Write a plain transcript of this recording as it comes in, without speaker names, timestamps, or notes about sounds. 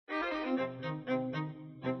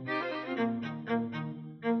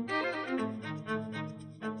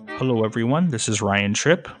Hello, everyone. This is Ryan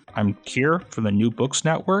Tripp. I'm here for the New Books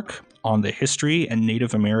Network on the History and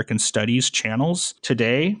Native American Studies channels.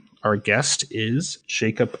 Today, our guest is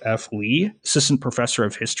Jacob F. Lee, Assistant Professor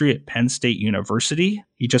of History at Penn State University.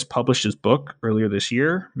 He just published his book earlier this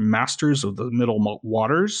year, Masters of the Middle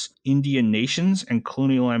Waters, Indian Nations and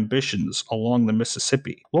Colonial Ambitions Along the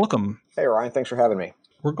Mississippi. Welcome. Hey, Ryan. Thanks for having me.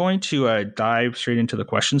 We're going to dive straight into the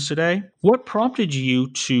questions today. What prompted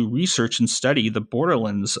you to research and study the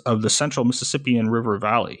borderlands of the central Mississippian River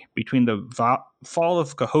Valley between the fall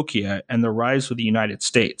of Cahokia and the rise of the United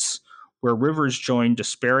States, where rivers join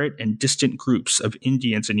disparate and distant groups of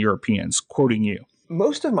Indians and Europeans? Quoting you.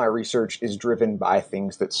 Most of my research is driven by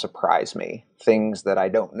things that surprise me, things that I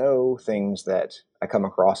don't know, things that I come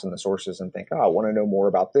across in the sources and think, I want to know more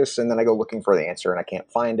about this. And then I go looking for the answer and I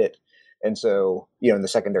can't find it. And so, in the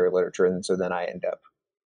secondary literature, and so then I end up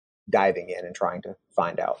diving in and trying to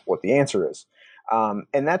find out what the answer is.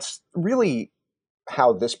 And that's really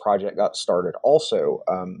how this project got started. Also,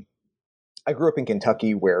 I grew up in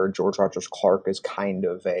Kentucky, where George Rogers Clark is kind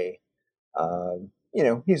of a,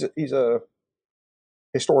 he's a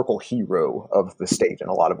historical hero of the state in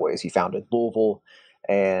a lot of ways. He founded Louisville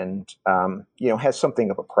and, has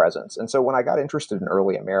something of a presence. And so when I got interested in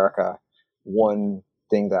early America, one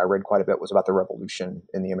thing that I read quite a bit was about the Revolution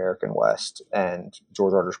in the American West, and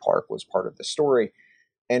George Rogers Clark was part of the story.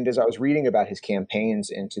 And as I was reading about his campaigns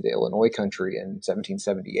into the Illinois country in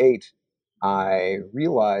 1778, I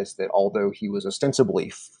realized that although he was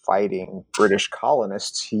ostensibly fighting British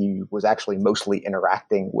colonists, he was actually mostly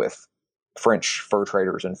interacting with French fur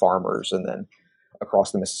traders and farmers. And then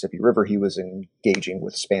across the Mississippi River, he was engaging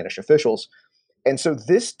with Spanish officials. And so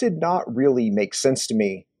this did not really make sense to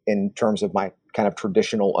me in terms of my kind of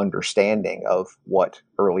traditional understanding of what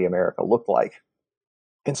early America looked like.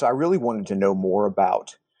 And so I really wanted to know more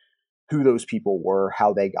about who those people were,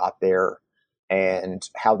 how they got there, and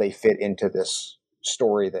how they fit into this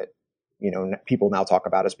story that, people now talk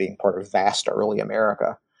about as being part of vast early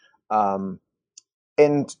America.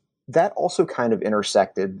 And that also kind of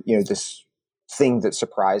intersected, this thing that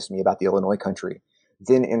surprised me about the Illinois country,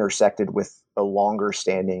 then intersected with a longer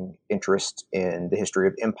standing interest in the history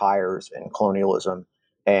of empires and colonialism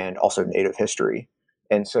and also Native history.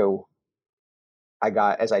 And so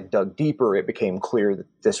as I dug deeper, it became clear that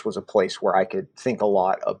this was a place where I could think a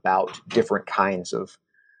lot about different kinds of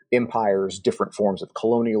empires, different forms of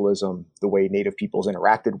colonialism, the way Native peoples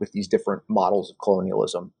interacted with these different models of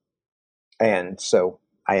colonialism. And so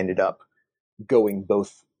I ended up going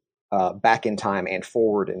both back in time and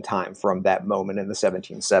forward in time from that moment in the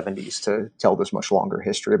 1770s to tell this much longer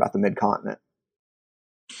history about the mid-continent.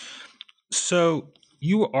 So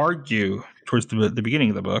you argue towards the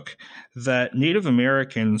beginning of the book that Native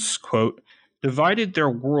Americans, quote, divided their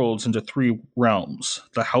worlds into three realms: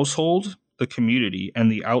 the household, the community, and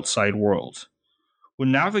the outside world.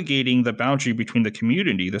 When navigating the boundary between the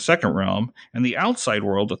community, the second realm, and the outside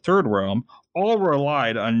world, the third realm, all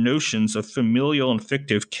relied on notions of familial and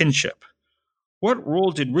fictive kinship. What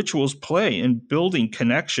role did rituals play in building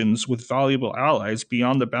connections with valuable allies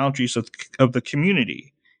beyond the boundaries of the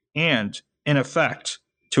community, and, in effect,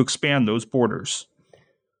 to expand those borders?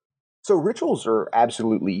 So rituals are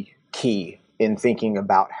absolutely key in thinking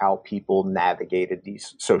about how people navigated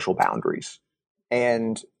these social boundaries.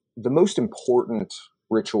 And the most important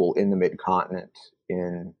ritual in the mid-continent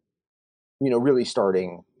really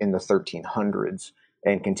starting in the 1300s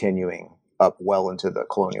and continuing up well into the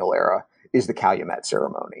colonial era is the Calumet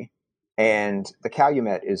ceremony. And the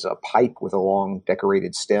calumet is a pipe with a long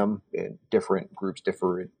decorated stem. Different groups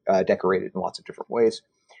decorated in lots of different ways.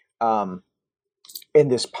 And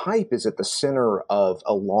this pipe is at the center of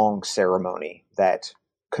a long ceremony that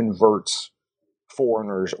converts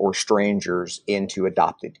foreigners or strangers into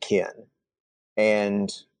adopted kin.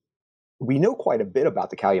 And we know quite a bit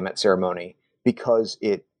about the Calumet ceremony because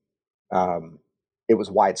it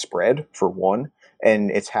was widespread, for one,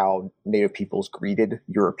 and it's how Native peoples greeted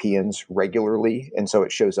Europeans regularly, and so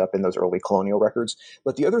it shows up in those early colonial records.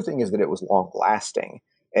 But the other thing is that it was long-lasting,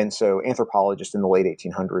 and so anthropologists in the late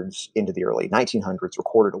 1800s into the early 1900s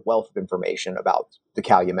recorded a wealth of information about the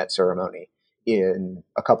Calumet ceremony in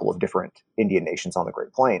a couple of different Indian nations on the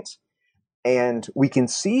Great Plains. And we can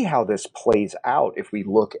see how this plays out if we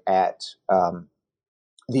look at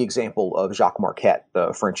the example of Jacques Marquette,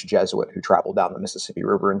 the French Jesuit who traveled down the Mississippi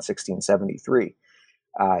River in 1673.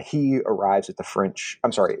 He arrives at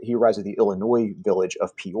the Illinois village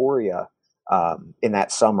of Peoria in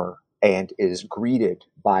that summer and is greeted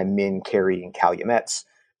by men carrying calumets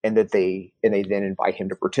and they then invite him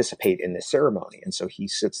to participate in this ceremony. And so he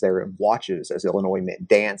sits there and watches as Illinois men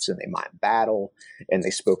dance and they mime battle and they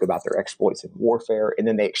spoke about their exploits in warfare, and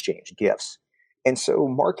then they exchange gifts. And so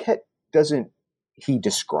Marquette doesn't he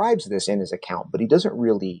describes this in his account, but he doesn't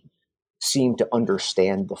really seem to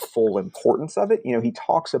understand the full importance of it. He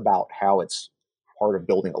talks about how it's part of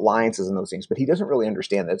building alliances and those things, but he doesn't really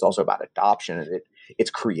understand that it's also about adoption and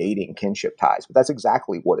it's creating kinship ties. But that's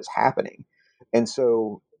exactly what is happening. And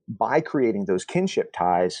so by creating those kinship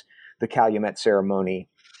ties, the Calumet ceremony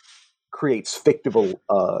creates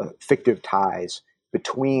fictive ties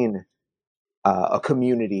between a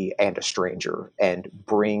community and a stranger, and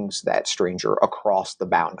brings that stranger across the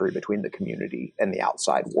boundary between the community and the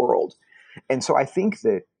outside world. And so I think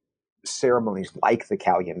that ceremonies like the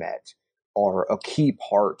Calumet are a key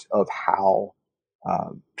part of how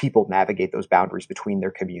people navigate those boundaries between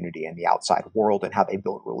their community and the outside world, and how they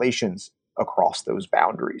build relations across those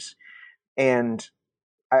boundaries. And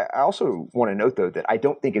I also want to note, though, that I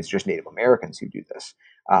don't think it's just Native Americans who do this.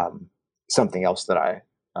 Something else that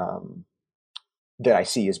I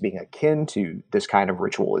see as being akin to this kind of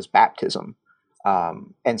ritual is baptism.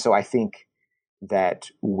 And so I think that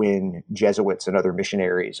when Jesuits and other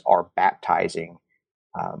missionaries are baptizing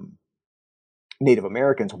Native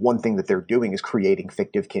Americans, one thing that they're doing is creating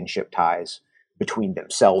fictive kinship ties between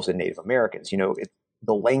themselves and Native Americans.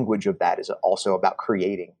 The language of that is also about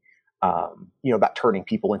creating, about turning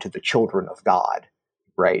people into the children of God,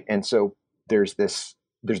 right? And so there's this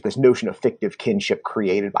notion of fictive kinship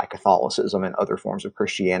created by Catholicism and other forms of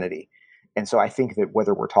Christianity. And so I think that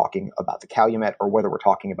whether we're talking about the Calumet or whether we're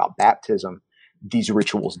talking about baptism, these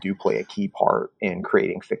rituals do play a key part in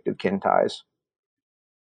creating fictive kin ties.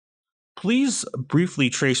 Please briefly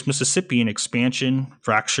trace Mississippian expansion,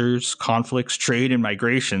 fractures, conflicts, trade, and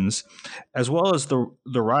migrations, as well as the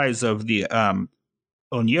rise of the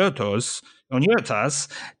Oñatas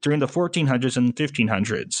during the 1400s and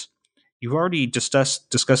 1500s. You've already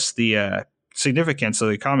discussed the significance of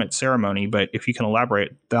the Calumet ceremony, but if you can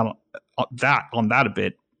elaborate on that a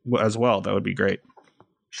bit as well, that would be great.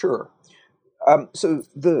 Sure. So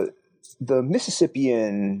the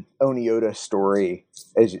Mississippian Oneota story,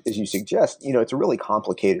 as you suggest, it's a really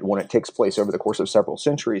complicated one. It takes place over the course of several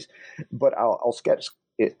centuries, but I'll sketch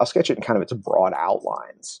it in kind of its broad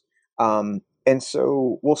outlines. And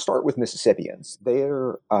so we'll start with Mississippians.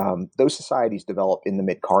 Those societies develop in the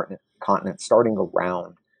mid-continent starting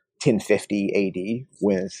around 1050 AD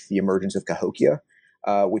with the emergence of Cahokia,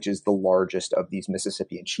 which is the largest of these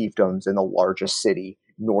Mississippian chiefdoms and the largest city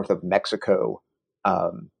north of Mexico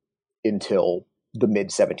until the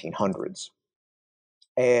mid-1700s.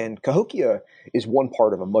 And Cahokia is one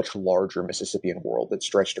part of a much larger Mississippian world that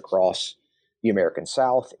stretched across the American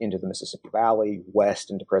South into the Mississippi Valley, west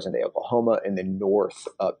into present-day Oklahoma, and then north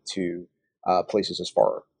up to places as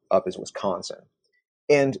far up as Wisconsin.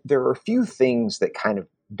 And there are a few things that kind of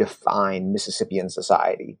define Mississippian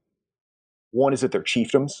society. One is that they're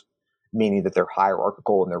chiefdoms, meaning that they're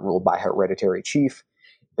hierarchical and they're ruled by a hereditary chief.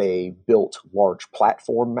 They built large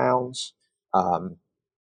platform mounds,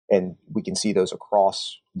 and we can see those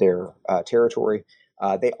across their territory.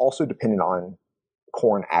 They also depended on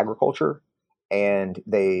corn agriculture, and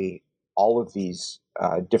all of these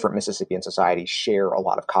different Mississippian societies share a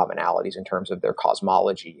lot of commonalities in terms of their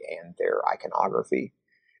cosmology and their iconography.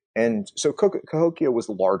 And so Cahokia was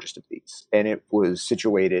the largest of these, and it was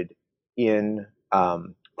situated in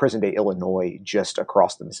present-day Illinois, just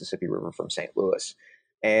across the Mississippi River from St. Louis.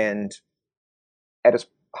 And at its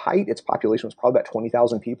height, its population was probably about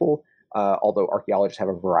 20,000 people, although archaeologists have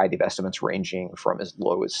a variety of estimates ranging from as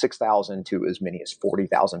low as 6,000 to as many as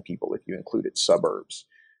 40,000 people if you include its suburbs.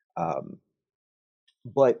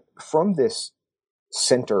 But from this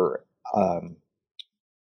center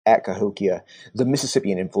at Cahokia, the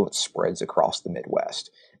Mississippian influence spreads across the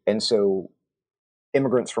Midwest. And so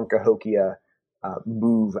immigrants from Cahokia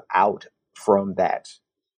move out from that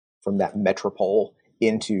metropole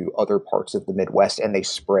into other parts of the Midwest, and they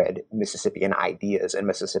spread Mississippian ideas and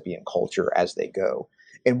Mississippian culture as they go.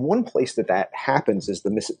 And one place that happens is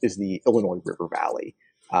the Illinois River Valley.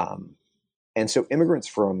 And so immigrants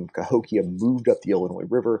from Cahokia moved up the Illinois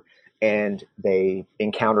River, and they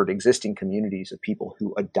encountered existing communities of people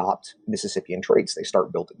who adopt Mississippian traits. They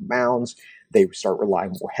start building mounds, they start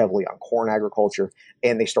relying more heavily on corn agriculture,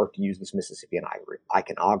 and they start to use this Mississippian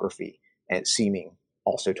iconography, and seeming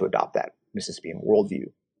also to adopt that Mississippian worldview.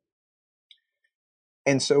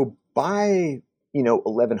 And so by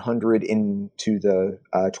 1100 into the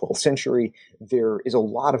 12th century, there is a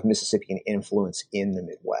lot of Mississippian influence in the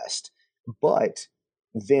Midwest. But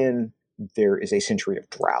then there is a century of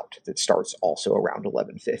drought that starts also around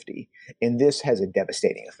 1150. And this has a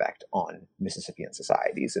devastating effect on Mississippian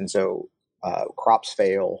societies. And so crops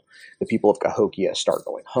fail, the people of Cahokia start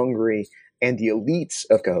going hungry, and the elites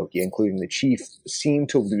of Cahokia, including the chief, seem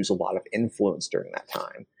to lose a lot of influence during that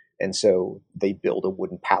time. And so they build a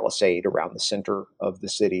wooden palisade around the center of the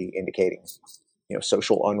city, indicating,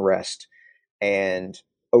 social unrest. And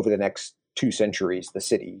over the next 2 centuries, the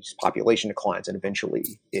city's population declines, and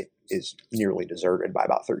eventually it is nearly deserted by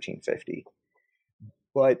about 1350.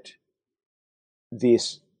 But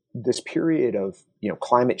this period of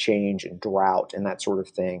climate change and drought and that sort of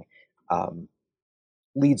thing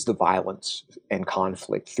leads to violence and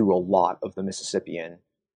conflict through a lot of the Mississippian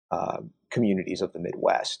communities of the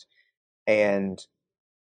Midwest. And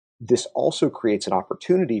this also creates an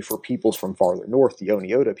opportunity for peoples from farther north, the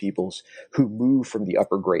Oneota peoples, who move from the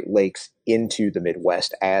upper Great Lakes into the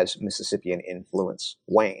Midwest as Mississippian influence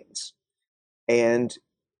wanes. And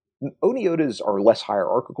Oneotas are less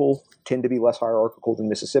hierarchical, tend to be less hierarchical than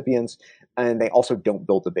Mississippians, and they also don't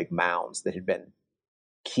build the big mounds that had been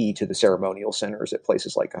key to the ceremonial centers at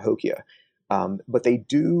places like Cahokia. But they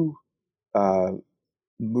do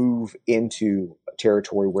move into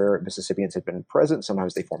territory where Mississippians had been present.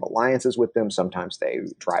 Sometimes they form alliances with them. Sometimes they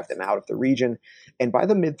drive them out of the region. And by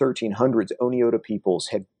the mid-1300s, Oneota peoples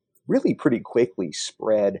had really pretty quickly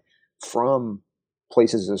spread from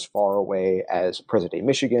places as far away as present-day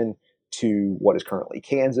Michigan to what is currently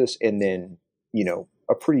Kansas, and then,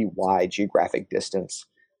 a pretty wide geographic distance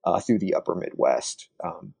through the upper Midwest,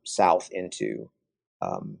 south into,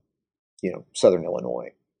 southern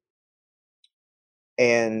Illinois.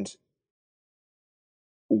 And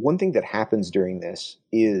one thing that happens during this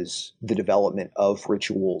is the development of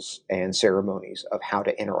rituals and ceremonies of how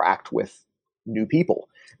to interact with new people,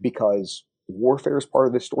 because warfare is part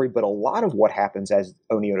of this story. But a lot of what happens as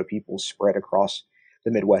Oneota people spread across the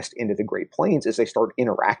Midwest into the Great Plains is they start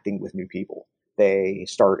interacting with new people. They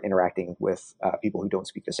start interacting with people who don't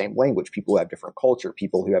speak the same language, people who have different culture,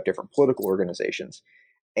 people who have different political organizations.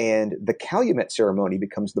 And the Calumet ceremony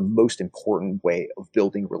becomes the most important way of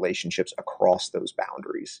building relationships across those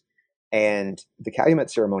boundaries. And the Calumet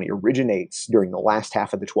ceremony originates during the last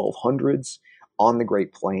half of the 1200s on the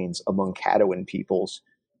Great Plains among Caddoan peoples.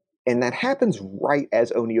 And that happens right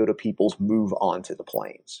as Oneota peoples move onto the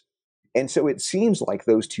plains. And so it seems like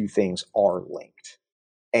those two things are linked.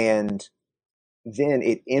 And then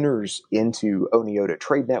it enters into Oneota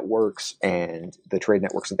trade networks and the trade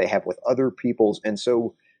networks that they have with other peoples. And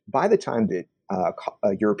so by the time that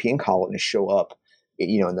European colonists show up,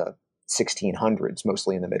 in the 1600s,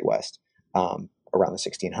 mostly in the Midwest, around the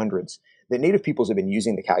 1600s, the native peoples have been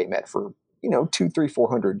using the Calumet for, 200, 300,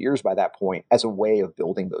 400 years by that point as a way of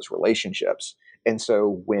building those relationships. And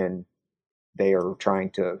so when they are trying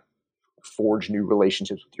to forge new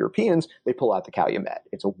relationships with Europeans, they pull out the Calumet.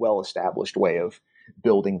 It's a well-established way of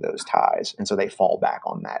building those ties, and so they fall back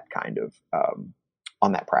on that kind of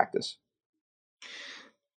on that practice.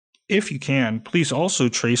 If you can, please also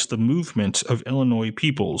trace the movement of Illinois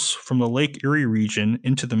peoples from the Lake Erie region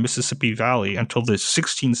into the Mississippi Valley until the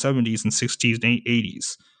 1670s and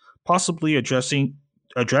 1680s, possibly addressing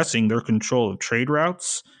their control of trade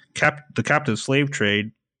routes, the captive slave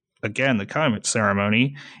trade, again, the Calumet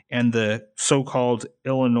ceremony, and the so-called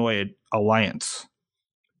Illinois Alliance.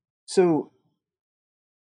 So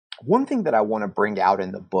one thing that I want to bring out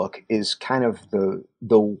in the book is kind of the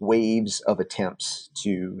waves of attempts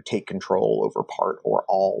to take control over part or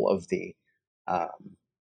all of the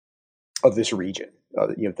of this region,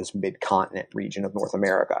 this mid-continent region of North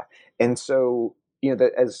America. And so,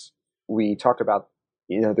 that as we talked about,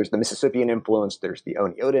 there's the Mississippian influence, there's the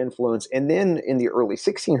Oneota influence, and then in the early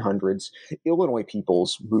 1600s, Illinois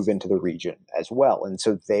peoples move into the region as well. And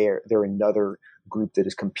so they're another group that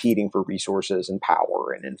is competing for resources and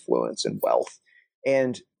power and influence and wealth.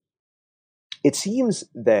 And it seems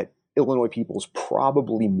that Illinois peoples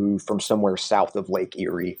probably moved from somewhere south of Lake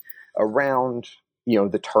Erie around,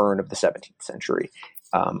 the turn of the 17th century.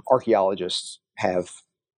 Archaeologists have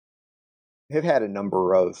had a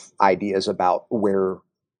number of ideas about where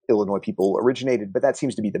Illinois people originated, but that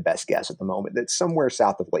seems to be the best guess at the moment. That's somewhere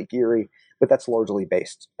south of Lake Erie, but that's largely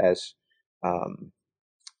based, as I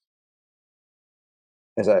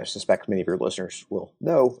suspect many of your listeners will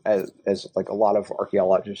know, as like a lot of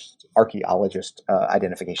archaeologist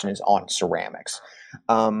identification is on ceramics.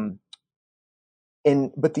 But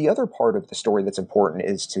the other part of the story that's important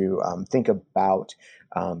is to think about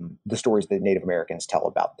the stories that Native Americans tell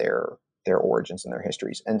about their origins and their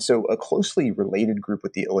histories. And so a closely related group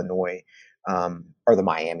with the Illinois are the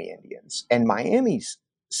Miami Indians. And Miamis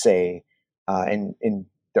say, and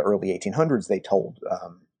the early 1800s, they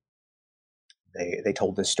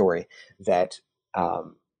told this story that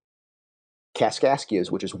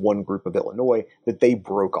Kaskaskias, which is one group of Illinois, that they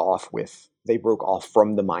broke off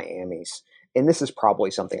from the Miamis. And this is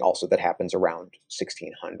probably something also that happens around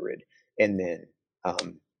 1600. And then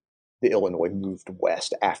the Illinois moved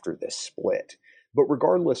west after this split. But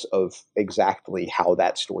regardless of exactly how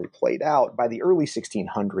that story played out, by the early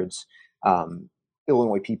 1600s,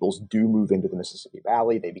 Illinois peoples do move into the Mississippi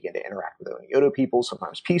Valley. They begin to interact with Oneota peoples,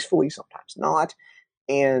 sometimes peacefully, sometimes not.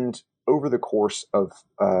 And over the course of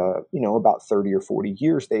about 30 or 40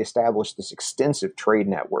 years, they established this extensive trade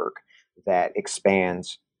network that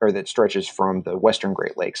expands or that stretches from the western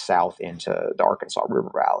Great Lakes south into the Arkansas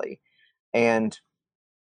River Valley. And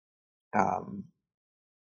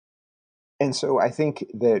so I think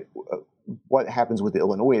that what happens with the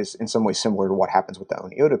Illinois is in some ways similar to what happens with the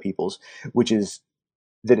Oneota peoples, which is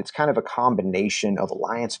that it's kind of a combination of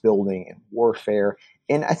alliance building and warfare.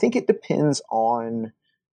 And I think it depends on,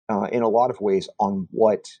 in a lot of ways, on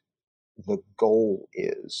what the goal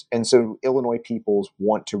is. And so Illinois peoples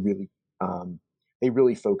want to really, they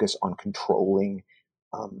really focus on controlling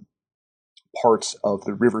parts of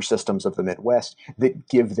the river systems of the Midwest that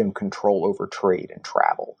give them control over trade and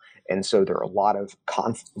travel. And so there are a lot of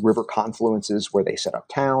river confluences where they set up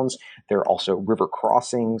towns. There are also river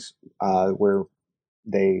crossings where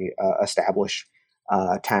they establish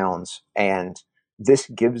towns. And this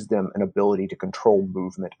gives them an ability to control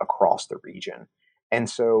movement across the region. And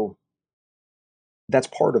so that's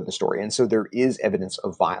part of the story. And so there is evidence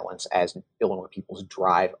of violence as Illinois peoples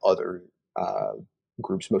drive other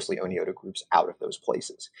groups, mostly Oneota groups, out of those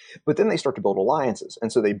places. But then they start to build alliances.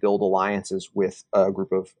 And so they build alliances with a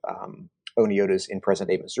group of Oneotas in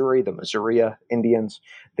present-day Missouri, the Missouria Indians.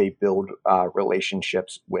 They build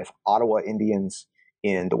relationships with Ottawa Indians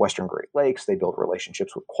in the western Great Lakes. They build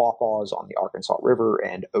relationships with Quapaws on the Arkansas River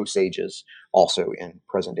and Osages also in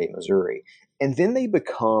present-day Missouri. And then they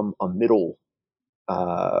become a middleman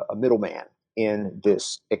in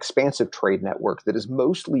this expansive trade network that is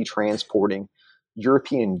mostly transporting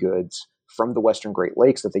European goods from the western Great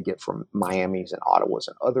Lakes that they get from Miamis and Ottawas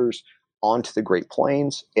and others onto the Great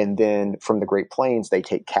Plains. And then from the Great Plains, they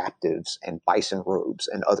take captives and bison robes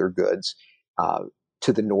and other goods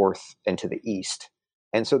to the north and to the east.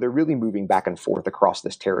 And so they're really moving back and forth across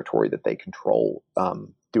this territory that they control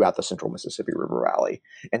throughout the central Mississippi River Valley.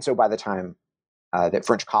 And so by the time that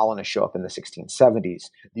French colonists show up in the 1670s,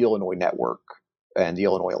 the Illinois network and the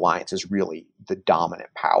Illinois Alliance is really the dominant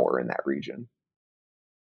power in that region.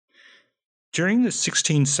 During the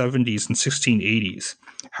 1670s and 1680s,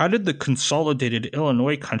 how did the consolidated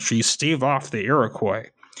Illinois country stave off the Iroquois?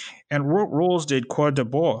 And what roles did Coeur de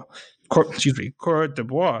Bois,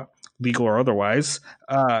 legal or otherwise,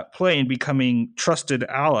 play in becoming trusted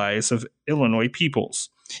allies of Illinois peoples?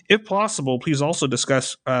 If possible, please also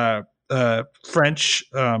discuss French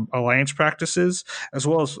alliance practices, as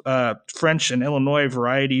well as French and Illinois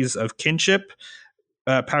varieties of kinship,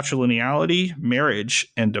 patrilineality,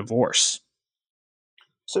 marriage, and divorce.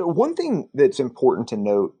 So one thing that's important to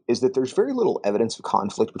note is that there's very little evidence of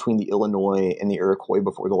conflict between the Illinois and the Iroquois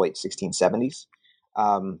before the late 1670s.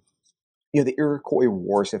 The Iroquois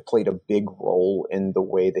Wars have played a big role in the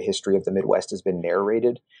way the history of the Midwest has been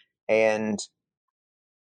narrated. And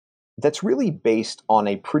that's really based on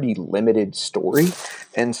a pretty limited story.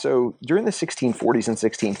 And so during the 1640s and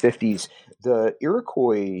 1650s, the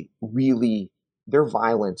Iroquois really, their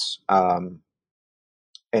violence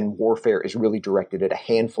and warfare is really directed at a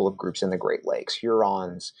handful of groups in the Great Lakes: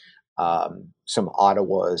 Hurons, some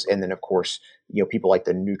Ottawas, and then of course, people like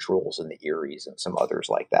the Neutrals and the Eries and some others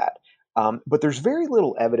like that. But there's very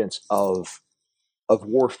little evidence of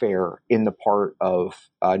warfare in the part of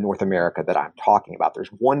North America that I'm talking about. There's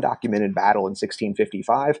one documented battle in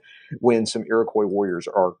 1655 when some Iroquois warriors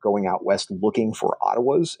are going out west looking for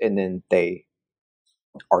Ottawas, and then they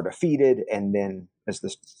are defeated. And then, as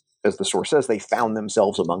the source says, they found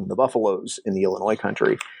themselves among the buffaloes in the Illinois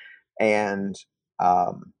country. And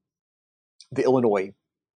the Illinois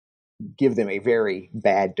give them a very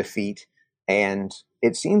bad defeat. And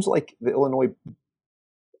it seems like the Illinois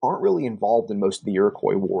aren't really involved in most of the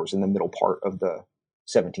Iroquois wars in the middle part of the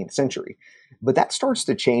 17th century. But that starts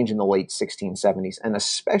to change in the late 1670s, and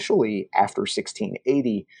especially after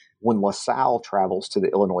 1680, when La Salle travels to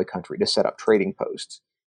the Illinois country to set up trading posts.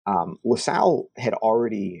 La Salle had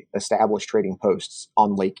already established trading posts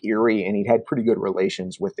on Lake Erie, and he'd had pretty good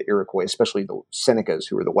relations with the Iroquois, especially the Senecas,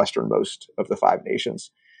 who were the westernmost of the Five Nations.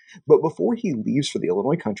 But before he leaves for the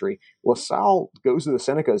Illinois country, LaSalle goes to the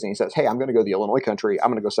Senecas and he says, "Hey, I'm going to go to the Illinois country. I'm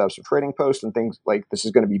going to go set up some trading posts and things like this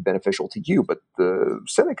is going to be beneficial to you." But the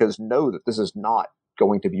Senecas know that this is not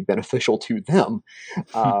going to be beneficial to them.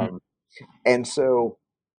 And so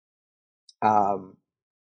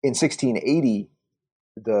in 1680,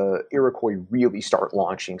 the Iroquois really start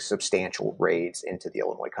launching substantial raids into the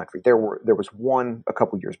Illinois country. There was one a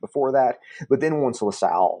couple years before that, but then once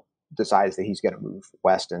LaSalle decides that he's going to move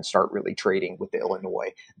west and start really trading with the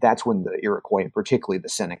Illinois, that's when the Iroquois, and particularly the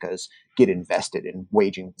Senecas, get invested in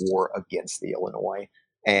waging war against the Illinois.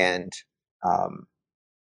 And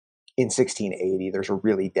in 1680, there's a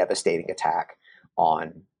really devastating attack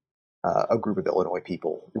on a group of Illinois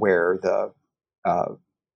people, where the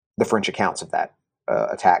French accounts of that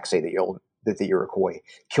attack say that the Iroquois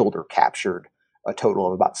killed or captured a total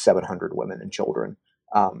of about 700 women and children.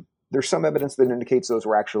 There's some evidence that indicates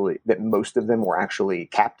that most of them were actually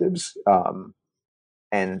captives,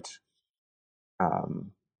 and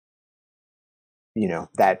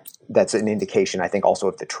that's an indication, I think, also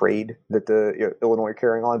of the trade that the Illinois are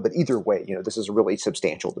carrying on. But either way, this is a really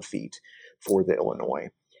substantial defeat for the Illinois.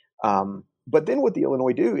 But then what the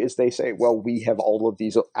Illinois do is they say, well, we have all of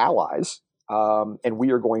these allies, and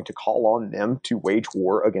we are going to call on them to wage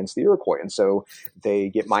war against the Iroquois. And so they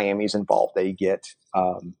get Miami's involved. They get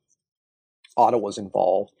Ottawa's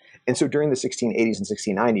involved. And so during the 1680s and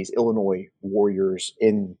 1690s, Illinois warriors,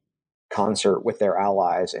 in concert with their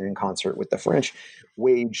allies and in concert with the French,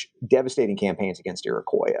 wage devastating campaigns against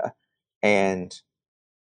Iroquois. And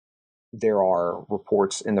there are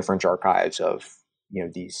reports in the French archives of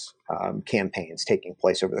these campaigns taking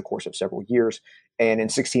place over the course of several years. And in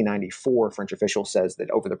 1694, a French official says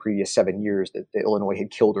that over the previous 7 years that the Illinois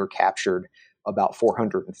had killed or captured about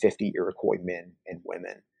 450 Iroquois men and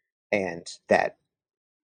women. And that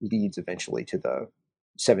leads eventually to the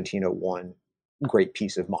 1701 Great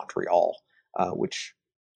Peace of Montreal, which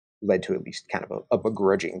led to at least kind of a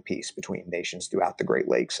begrudging peace between nations throughout the Great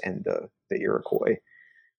Lakes and the Iroquois.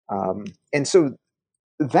 And so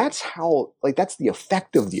that's the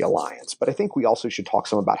effect of the alliance. But I think we also should talk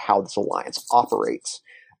some about how this alliance operates,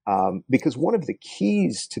 because one of the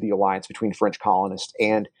keys to the alliance between French colonists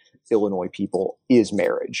and Illinois people is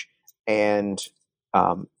marriage. And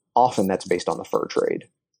often that's based on the fur trade,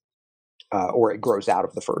 or it grows out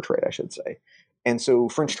of the fur trade, I should say. And so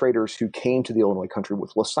French traders who came to the Illinois country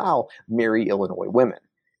with LaSalle marry Illinois women.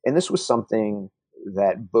 And this was something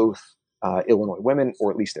that both Illinois women,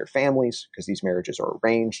 or at least their families, because these marriages are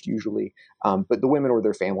arranged usually, but the women or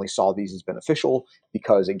their families saw these as beneficial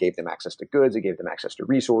because it gave them access to goods, it gave them access to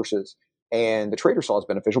resources, and the trader saw it as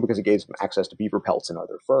beneficial because it gave them access to beaver pelts and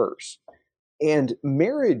other furs. And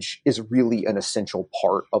marriage is really an essential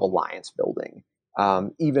part of alliance building,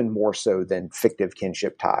 even more so than fictive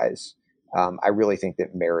kinship ties. I really think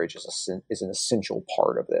that marriage is an essential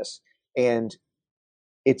part of this, and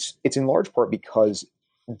it's in large part because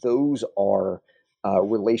those are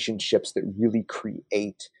relationships that really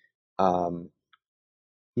create,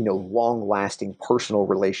 long-lasting personal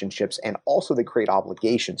relationships, and also they create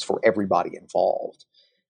obligations for everybody involved.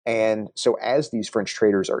 And so, as these French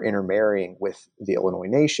traders are intermarrying with the Illinois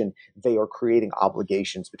nation, they are creating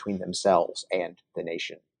obligations between themselves and the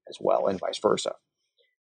nation as well, and vice versa.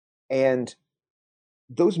 And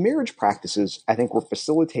those marriage practices, I think, were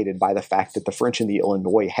facilitated by the fact that the French and the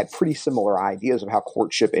Illinois had pretty similar ideas of how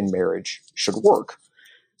courtship and marriage should work.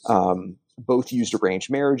 Both used arranged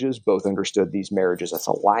marriages, both understood these marriages as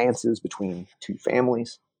alliances between two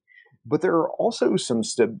families. But there are also some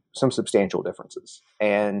substantial differences,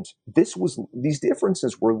 and these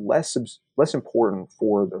differences were less important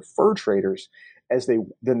for the fur traders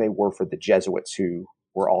than they were for the Jesuits, who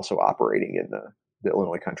were also operating in the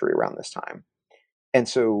Illinois country around this time. And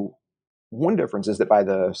so one difference is that by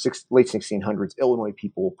the late 1600s, Illinois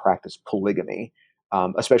people practiced polygamy,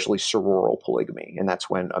 especially sororal polygamy. And that's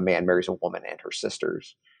when a man marries a woman and her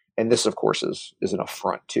sisters. And this, of course, is an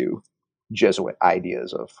affront to Jesuit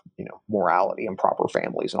ideas of, morality and proper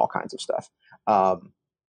families and all kinds of stuff.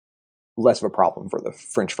 Less of a problem for the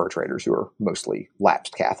French fur traders, who are mostly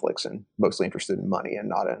lapsed Catholics and mostly interested in money and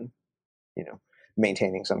not in,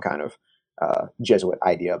 maintaining some kind of Jesuit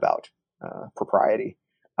idea about propriety.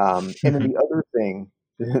 And then the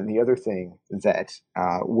other thing that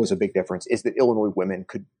was a big difference is that Illinois women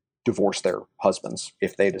could divorce their husbands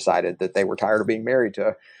if they decided that they were tired of being married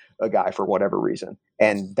to a guy for whatever reason.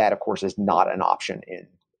 And that, of course, is not an option in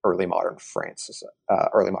early modern France.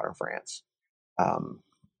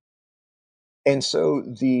 And so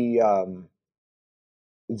the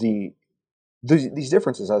these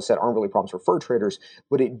differences, as I said, aren't really problems for fur traders,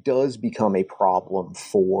 but it does become a problem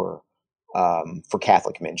for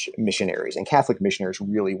Catholic missionaries, and Catholic missionaries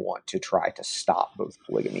really want to try to stop both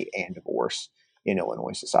polygamy and divorce in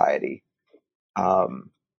Illinois society.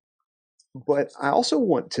 But I also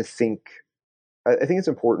want to think. I think it's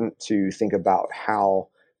important to think about how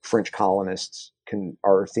French colonists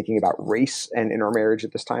are thinking about race and intermarriage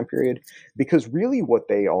at this time period, because really what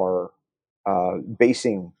they are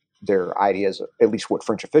basing their ideas, at least what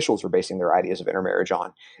French officials are basing their ideas of intermarriage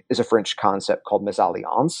on, is a French concept called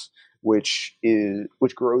mésalliance, which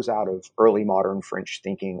grows out of early modern French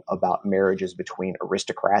thinking about marriages between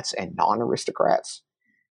aristocrats and non-aristocrats,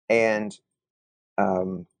 and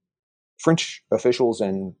um, French officials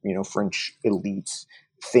and French elites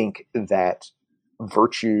think that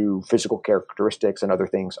virtue, physical characteristics, and other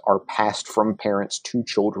things are passed from parents to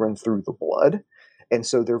children through the blood. And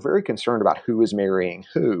so they're very concerned about who is marrying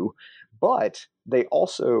who, but they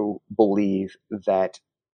also believe that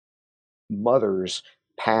mothers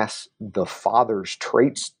pass the father's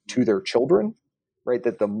traits to their children, right?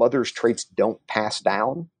 That the mother's traits don't pass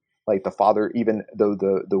down. Like the father, even though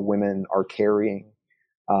the women are carrying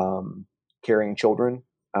children,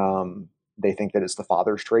 they think that it's the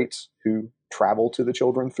father's traits who travel to the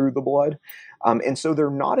children through the blood. And so they're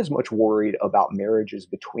not as much worried about marriages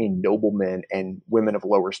between noblemen and women of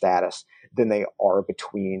lower status than they are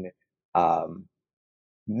between um,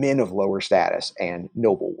 men of lower status and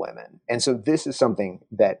noble women. And so this is something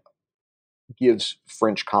that gives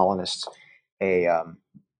French colonists a, um,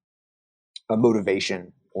 a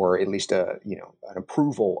motivation, or at least an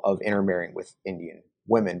approval of intermarrying with Indian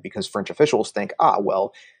women, because French officials think,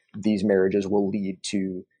 well, these marriages will lead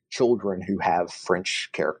to children who have French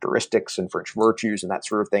characteristics and French virtues and that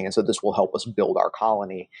sort of thing. And so this will help us build our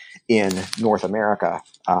colony in North America.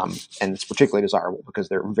 And it's particularly desirable because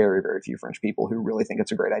there are very, very few French people who really think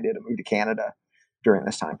it's a great idea to move to Canada during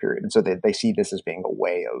this time period. And so they see this as being a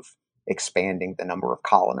way of expanding the number of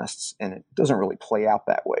colonists. And it doesn't really play out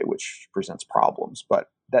that way, which presents problems. But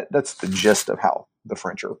that's the gist of how the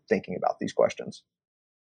French are thinking about these questions.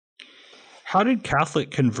 How did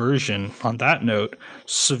Catholic conversion, on that note,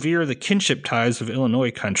 sever the kinship ties of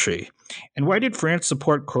Illinois country? And why did France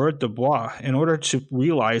support Coureur de Bois in order to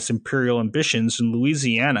realize imperial ambitions in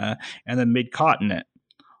Louisiana and the mid-continent?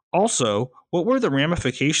 Also, what were the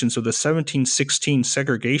ramifications of the 1716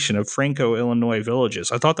 segregation of Franco-Illinois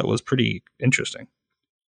villages? I thought that was pretty interesting.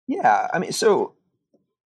 Yeah, I mean, so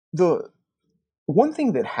the one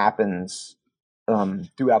thing that happens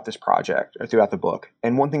throughout this project or throughout the book,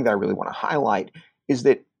 and one thing that I really want to highlight, is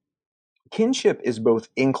that kinship is both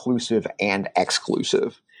inclusive and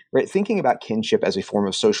exclusive. Right? Thinking about kinship as a form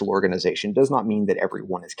of social organization does not mean that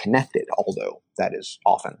everyone is connected, although that is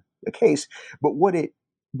often the case. But what it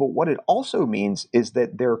also means is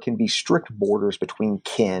that there can be strict borders between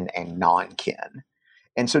kin and non-kin.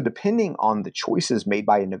 And so, depending on the choices made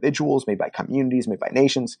by individuals, made by communities, made by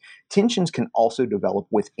nations, tensions can also develop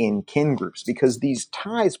within kin groups because these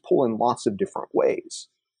ties pull in lots of different ways.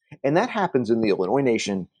 And that happens in the Illinois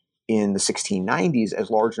Nation in the 1690s as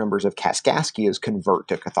large numbers of Kaskaskias convert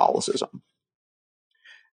to Catholicism.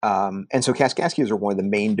 And so Kaskaskias are one of the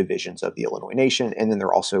main divisions of the Illinois Nation, and then there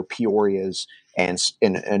are also Peorias and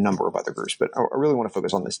a number of other groups. But I really want to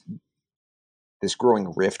focus on this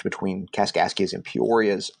growing rift between Kaskaskias and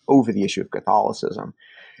Peorias over the issue of Catholicism,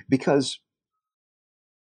 because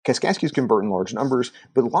Kaskaskias convert in large numbers,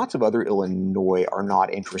 but lots of other Illinois are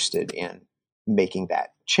not interested in making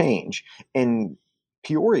that change. And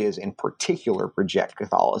Peorias in particular reject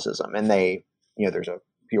Catholicism. And there's a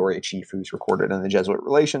Peoria chief who's recorded in the Jesuit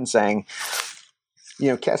Relations saying,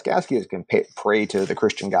 Kaskaskias can pray to the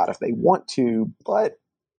Christian God if they want to, but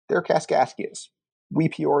they're Kaskaskias. We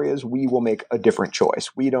Peorias, we will make a different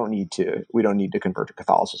choice. We don't need to convert to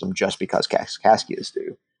Catholicism just because Kaskaskias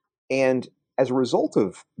do. And as a result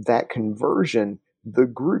of that conversion, the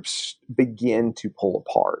groups begin to pull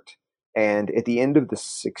apart. And at the end of the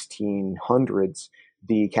 1600s,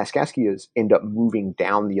 the Kaskaskias end up moving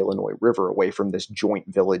down the Illinois River away from this joint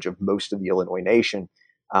village of most of the Illinois Nation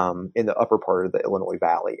in the upper part of the Illinois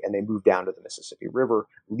Valley. And they move down to the Mississippi River,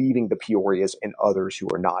 leaving the Peorias and others who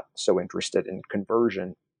are not so interested in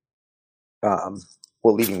conversion,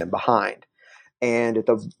 leaving them behind. And at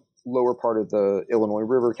the lower part of the Illinois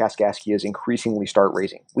River, Kaskaskias increasingly start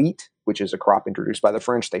raising wheat, which is a crop introduced by the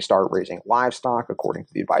French. They start raising livestock, according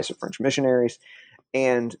to the advice of French missionaries.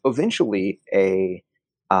 And eventually a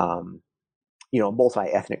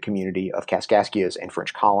multi-ethnic community of Kaskaskias and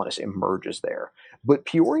French colonists emerges there. But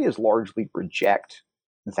Peorias largely reject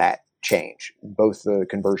that change, both the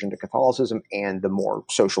conversion to Catholicism and the more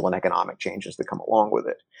social and economic changes that come along with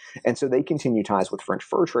it. And so they continue ties with French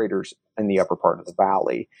fur traders in the upper part of the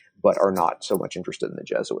valley, but are not so much interested in the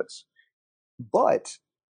Jesuits. But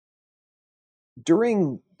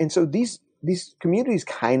so these communities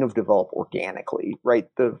kind of develop organically, right?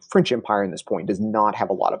 The French Empire in this point does not have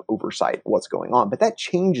a lot of oversight of what's going on, but that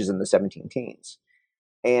changes in the 17 teens.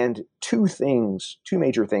 And two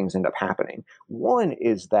major things end up happening. One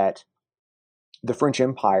is that the French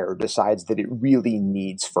Empire decides that it really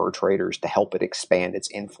needs fur traders to help it expand its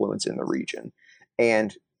influence in the region.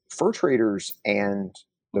 And fur traders and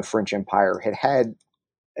the French Empire had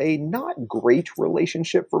a not great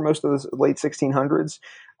relationship for most of the late 1600s,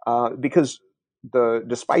 because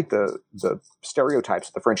despite the stereotypes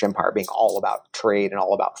of the French Empire being all about trade and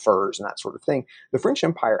all about furs and that sort of thing, the French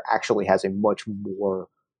Empire actually has a much more,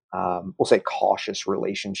 we'll say, cautious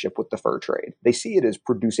relationship with the fur trade. They see it as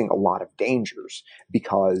producing a lot of dangers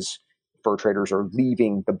because fur traders are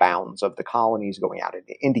leaving the bounds of the colonies, going out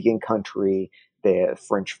into Indian country. The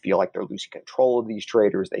French feel like they're losing control of these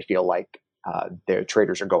traders. They feel like their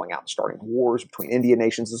traders are going out and starting wars between Indian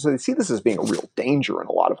nations. And so they see this as being a real danger in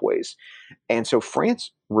a lot of ways. And so France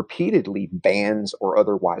repeatedly bans or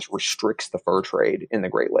otherwise restricts the fur trade in the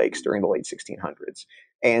Great Lakes during the late 1600s.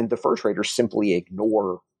 And the fur traders simply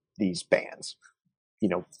ignore these bans.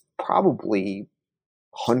 Probably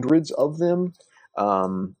hundreds of them,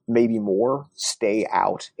 maybe more, stay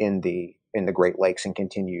out in the Great Lakes and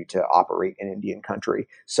continue to operate in Indian country.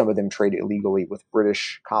 Some of them trade illegally with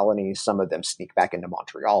British colonies. Some of them sneak back into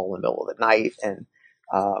Montreal in the middle of the night and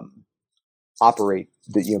operate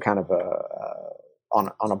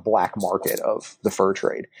on a black market of the fur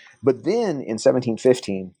trade. But then in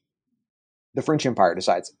 1715, the French Empire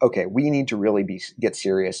decides, okay, we need to really get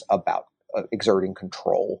serious about exerting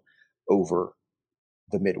control over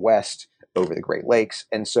the Midwest, over the Great Lakes.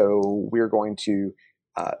 And so we're going to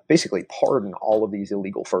basically pardon all of these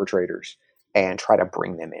illegal fur traders and try to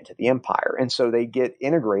bring them into the empire. And so they get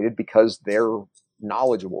integrated because they're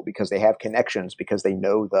knowledgeable, because they have connections, because they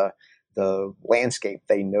know the landscape,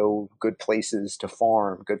 they know good places to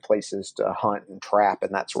farm, good places to hunt and trap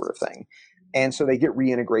and that sort of thing. And so they get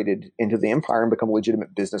reintegrated into the empire and become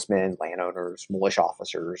legitimate businessmen, landowners, militia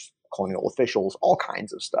officers, colonial officials, all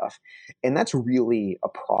kinds of stuff. And that's really a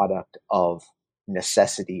product of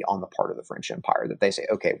necessity on the part of the French Empire, that they say,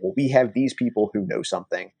 okay, well, we have these people who know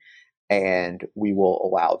something, and we will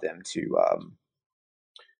allow them to,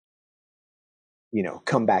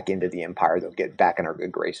 come back into the empire. They'll get back in our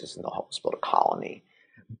good graces and they'll help us build a colony.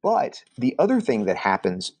 But the other thing that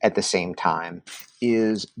happens at the same time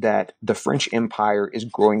is that the French Empire is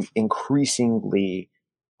growing increasingly.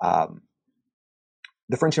 The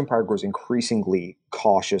French Empire grows increasingly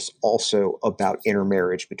cautious also about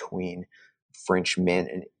intermarriage between French men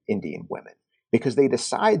and Indian women, because they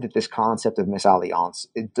decide that this concept of mésalliance,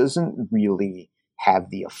 it doesn't really have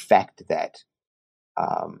the effect that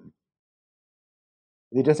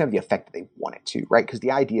they want it to, right? Because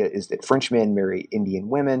the idea is that French men marry Indian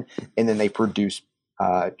women, and then they produce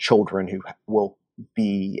children who will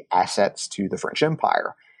be assets to the French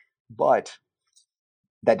Empire. But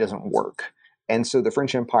that doesn't work. And so the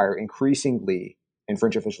French Empire increasingly, and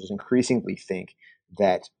French officials increasingly, think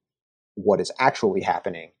that what is actually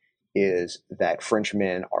happening is that French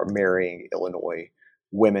men are marrying Illinois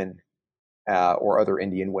women or other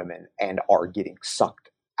Indian women and are getting sucked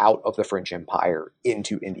out of the French Empire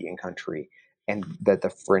into Indian country, and that the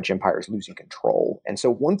French Empire is losing control. And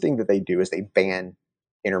so one thing that they do is they ban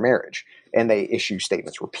intermarriage, and they issue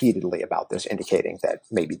statements repeatedly about this, indicating that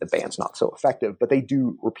maybe the ban's not so effective, but they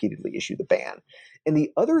do repeatedly issue the ban. And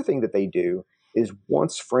the other thing that they do is,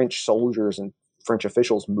 once French soldiers and French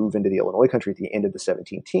officials move into the Illinois country at the end of the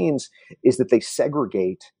 17 teens, is that they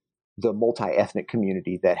segregate the multi-ethnic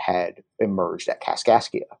community that had emerged at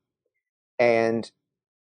Kaskaskia. And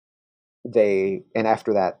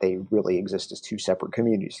after that, they really exist as two separate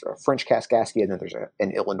communities. There's a French Kaskaskia, and then there's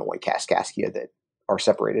an Illinois Kaskaskia that are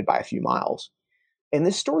separated by a few miles. And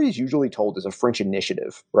this story is usually told as a French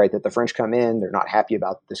initiative, right? That the French come in, they're not happy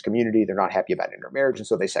about this community, they're not happy about intermarriage, and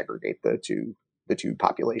so they segregate the two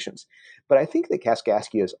populations. But I think that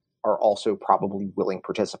Kaskaskias are also probably willing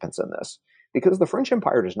participants in this, because the French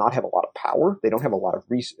Empire does not have a lot of power. They don't have a lot of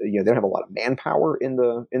they don't have a lot of manpower in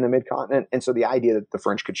the mid-continent. And so the idea that the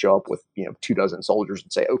French could show up with 24 soldiers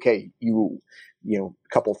and say, okay, a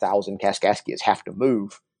couple thousand Kaskaskias have to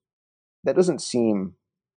move, that doesn't seem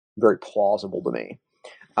very plausible to me.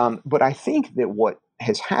 But I think that what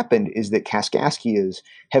has happened is that Kaskaskias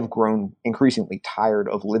have grown increasingly tired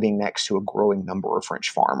of living next to a growing number of French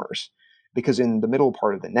farmers. because in the middle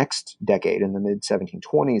part of the next decade, in the mid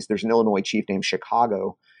 1720s, there's an Illinois chief named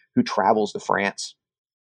Chicago who travels to France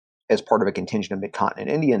as part of a contingent of mid-continent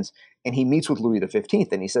Indians, and he meets with Louis XV,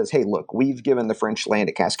 and he says, "Hey, look, we've given the French land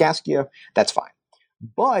at Kaskaskia. That's fine.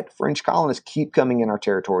 But French colonists keep coming in our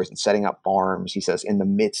territories and setting up farms," he says, "in the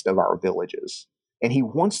midst of our villages." And he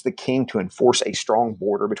wants the king to enforce a strong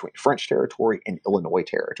border between French territory and Illinois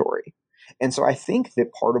territory. And so I think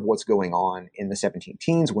that part of what's going on in the 17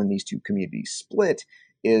 teens when these two communities split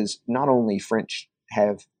is not only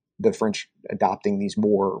the French adopting these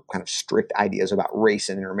more kind of strict ideas about race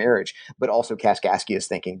and intermarriage, but also Kaskaskia is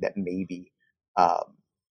thinking that maybe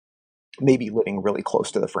living really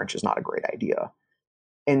close to the French is not a great idea.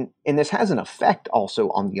 And this has an effect also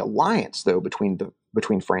on the alliance, though, between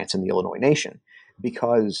France and the Illinois nation,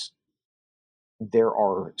 because there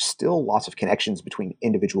are still lots of connections between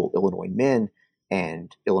individual Illinois men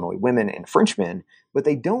and Illinois women and Frenchmen, but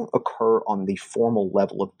they don't occur on the formal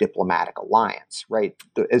level of diplomatic alliance, right?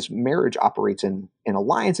 As marriage operates in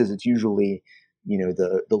alliances, it's usually,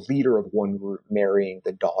 the leader of one group marrying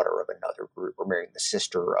the daughter of another group or marrying the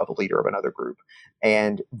sister of a leader of another group.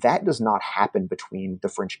 And that does not happen between the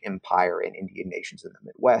French Empire and Indian nations in the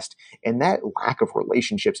Midwest. And that lack of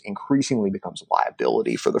relationships increasingly becomes a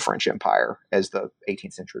liability for the French Empire as the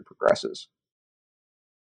 18th century progresses.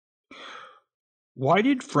 Why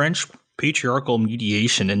did French patriarchal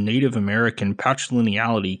mediation and Native American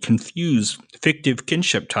patrilineality confuse fictive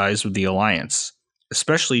kinship ties with the alliance,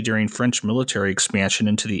 especially during French military expansion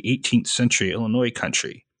into the 18th century Illinois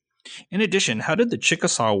country? In addition, how did the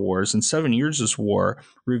Chickasaw Wars and 7 Years' War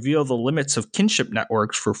reveal the limits of kinship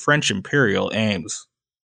networks for French imperial aims?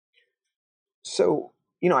 So,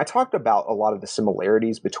 I talked about a lot of the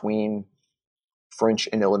similarities between French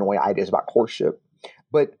and Illinois ideas about courtship,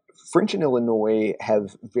 but French and Illinois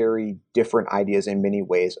have very different ideas in many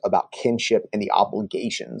ways about kinship and the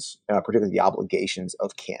obligations, particularly the obligations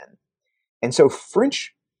of kin. And so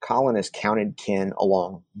French colonists counted kin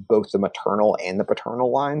along both the maternal and the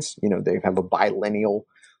paternal lines. They have a bilineal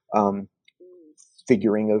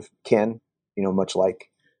figuring of kin, much like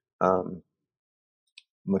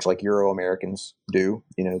Euro Americans do,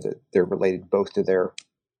 that they're related both to their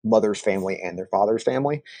mother's family and their father's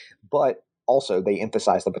family, but also they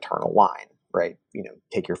emphasize the paternal line, right?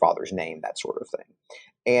 Take your father's name, that sort of thing.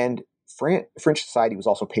 And French society was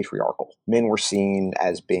also patriarchal. Men were seen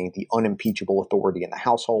as being the unimpeachable authority in the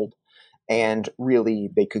household, and really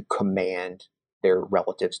they could command their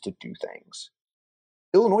relatives to do things.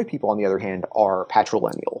 Illinois people, on the other hand, are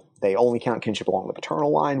patrilineal. They only count kinship along the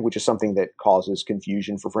paternal line, which is something that causes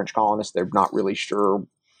confusion for French colonists. They're not really sure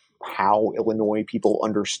how Illinois people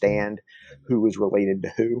understand who is related to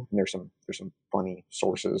who. And there's some funny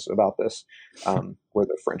sources about this, where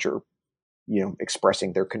the French are,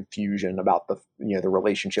 expressing their confusion about the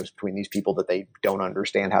relationships between these people, that they don't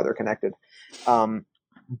understand how they're connected.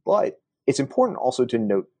 But it's important also to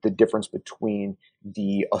note the difference between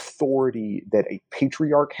the authority that a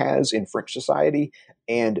patriarch has in French society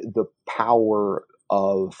and the power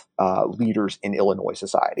of leaders in Illinois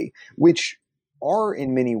society, which are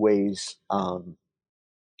in many ways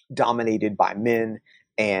dominated by men,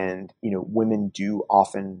 and women do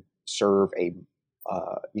often serve a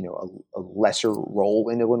lesser role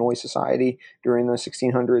in Illinois society during the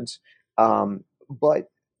 1600s.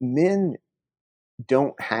 But men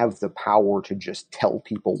don't have the power to just tell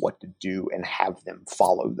people what to do and have them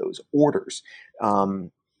follow those orders.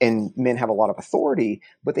 And men have a lot of authority,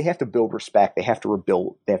 but they have to build respect. They have to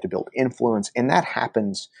build influence, and that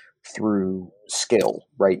happens through skill,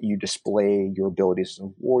 right? You display your abilities as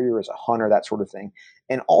a warrior, as a hunter, that sort of thing.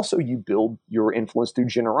 And also you build your influence through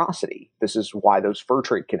generosity. This is why those fur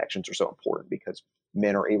trade connections are so important, because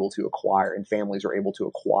men are able to acquire, and families are able to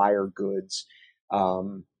acquire goods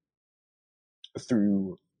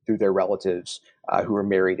through their relatives who are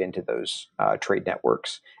married into those trade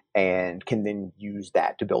networks, and can then use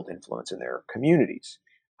that to build influence in their communities.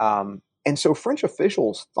 And so French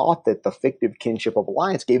officials thought that the fictive kinship of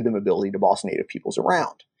alliance gave them ability to boss native peoples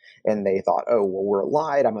around. And they thought, oh, well, we're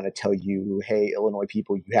allied. I'm going to tell you, hey, Illinois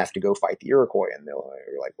people, you have to go fight the Iroquois. And they're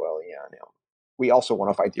like, well, yeah, no, we also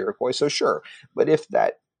want to fight the Iroquois, so sure. But if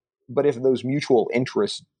those mutual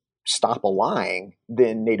interests stop allying,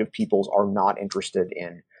 then native peoples are not interested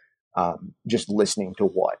in just listening to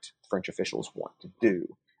what French officials want to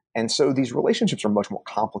do. And so these relationships are much more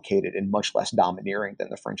complicated and much less domineering than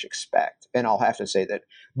the French expect. And I'll have to say that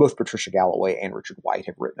both Patricia Galloway and Richard White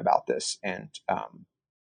have written about this. And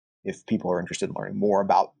if people are interested in learning more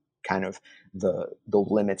about kind of the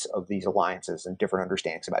limits of these alliances and different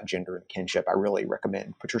understandings about gender and kinship, I really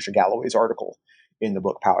recommend Patricia Galloway's article in the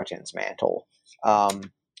book Powhatan's Mantle.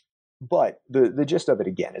 But the gist of it,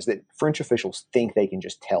 again, is that French officials think they can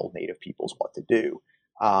just tell native peoples what to do,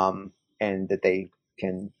 and that they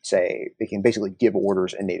can basically give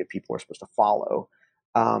orders and native people are supposed to follow.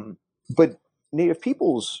 But native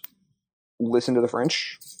peoples listen to the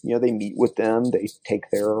French. They meet with them, they take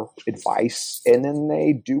their advice, and then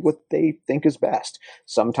they do what they think is best.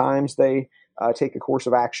 Sometimes they take a course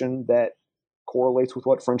of action that correlates with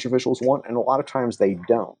what French officials want, and a lot of times they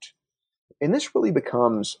don't. And this really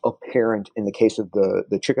becomes apparent in the case of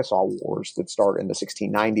the Chickasaw Wars that start in the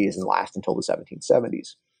 1690s and last until the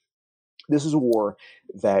 1770s. This is a war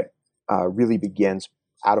that really begins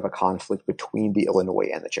out of a conflict between the Illinois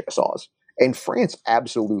and the Chickasaws. And France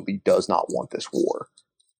absolutely does not want this war.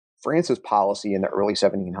 France's policy in the early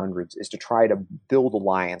 1700s is to try to build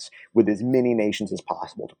alliance with as many nations as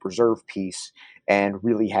possible to preserve peace and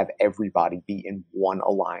really have everybody be in one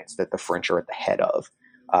alliance that the French are at the head of.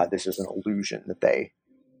 This is an illusion that they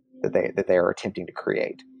are attempting to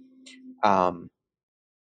create.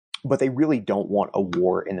 But they really don't want a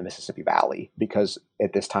war in the Mississippi Valley because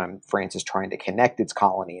at this time, France is trying to connect its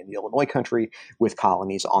colony in the Illinois country with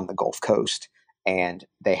colonies on the Gulf Coast, and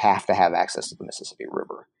they have to have access to the Mississippi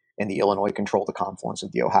River. And the Illinois control the confluence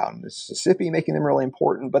of the Ohio and Mississippi, making them really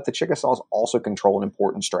important, but the Chickasaws also control an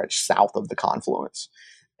important stretch south of the confluence.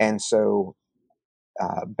 And so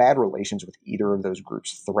bad relations with either of those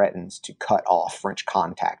groups threatens to cut off French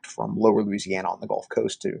contact from lower Louisiana on the Gulf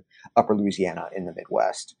Coast to upper Louisiana in the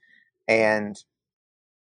Midwest. And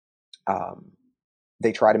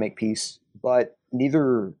they try to make peace, but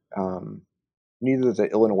neither the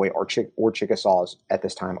Illinois or Chickasaws at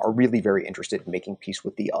this time are really very interested in making peace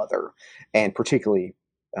with the other. And particularly,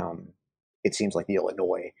 it seems like the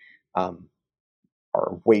Illinois are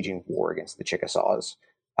waging war against the Chickasaws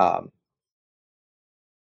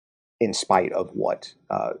in spite of what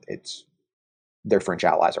their French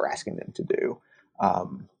allies are asking them to do.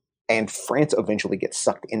 And France eventually gets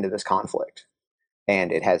sucked into this conflict, and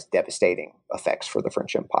it has devastating effects for the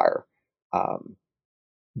French Empire.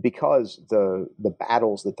 Because the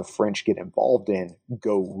battles that the French get involved in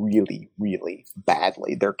go really, really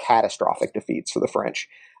badly. They're catastrophic defeats for the French.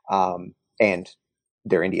 And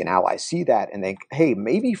their Indian allies see that and think, hey,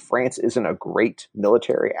 maybe France isn't a great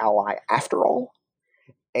military ally after all.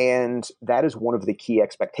 And that is one of the key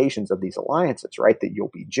expectations of these alliances, right? That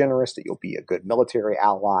you'll be generous, that you'll be a good military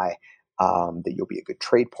ally, that you'll be a good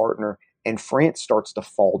trade partner. And France starts to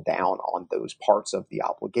fall down on those parts of the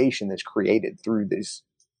obligation that's created through these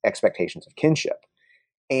expectations of kinship.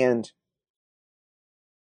 And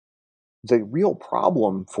the real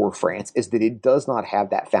problem for France is that it does not have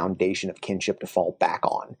that foundation of kinship to fall back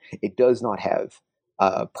on. It does not have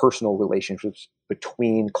personal relationships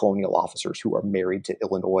between colonial officers who are married to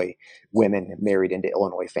Illinois women, married into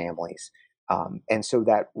Illinois families. And so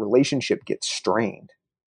that relationship gets strained.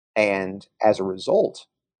 And as a result,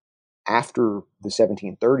 after the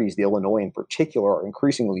 1730s, the Illinois in particular are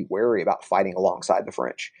increasingly wary about fighting alongside the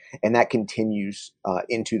French. And that continues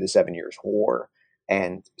into the 7 Years' War.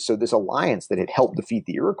 And so this alliance that had helped defeat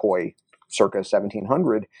the Iroquois circa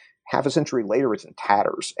 1700, half a century later, it's in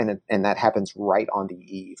tatters. And that happens right on the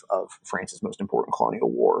eve of France's most important colonial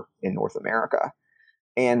war in North America.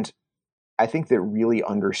 And I think that really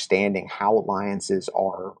understanding how alliances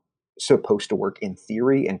are supposed to work in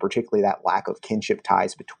theory, and particularly that lack of kinship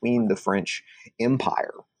ties between the French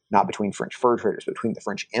Empire, not between French fur traders, but between the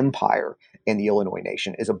French Empire and the Illinois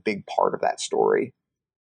nation, is a big part of that story.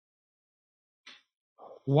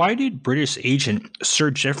 Why did British agent Sir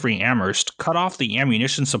Geoffrey Amherst cut off the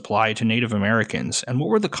ammunition supply to Native Americans, and what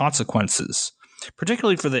were the consequences,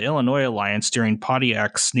 particularly for the Illinois Alliance during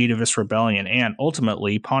Pontiac's Nativist Rebellion and,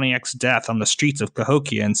 ultimately, Pontiac's death on the streets of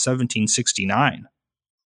Cahokia in 1769?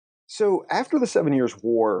 So after the 7 Years'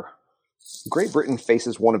 War, Great Britain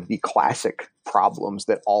faces one of the classic problems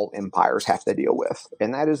that all empires have to deal with,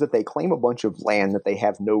 and that is that they claim a bunch of land that they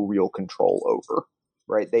have no real control over,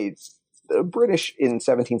 right? The British in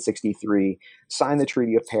 1763 signed the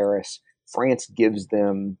Treaty of Paris. France gives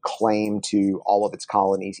them claim to all of its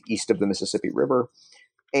colonies east of the Mississippi River.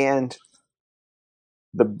 And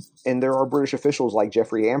there are British officials like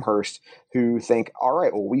Geoffrey Amherst who think, all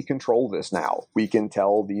right, well, we control this now. We can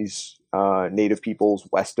tell these native peoples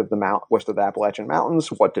west of the Appalachian Mountains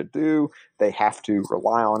what to do. They have to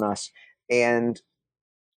rely on us. And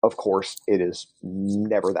of course, it is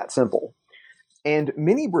never that simple. And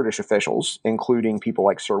many British officials, including people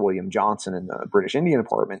like Sir William Johnson in the British Indian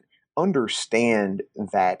Department, understand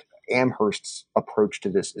that Amherst's approach to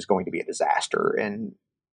this is going to be a disaster. And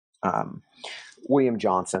William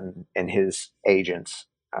Johnson and his agents,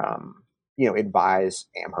 advise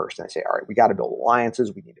Amherst and say, all right, we got to build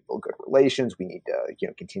alliances. We need to build good relations. We need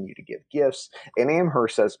to, continue to give gifts. And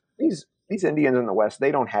Amherst says, these Indians in the West,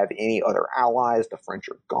 they don't have any other allies. The French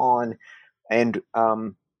are gone. And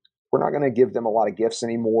we're not going to give them a lot of gifts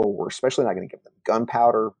anymore. We're especially not going to give them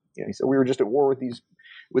gunpowder. He said, we were just at war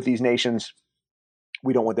with these nations.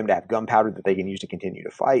 We don't want them to have gunpowder that they can use to continue to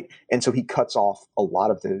fight. And so he cuts off a lot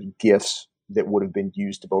of the gifts that would have been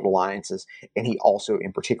used to build alliances. And he also,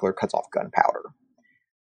 in particular, cuts off gunpowder.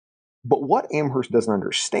 But what Amherst doesn't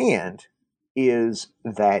understand is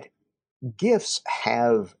that gifts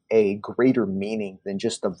have a greater meaning than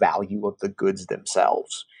just the value of the goods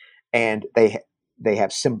themselves. And they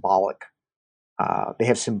have symbolic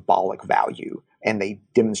value, and they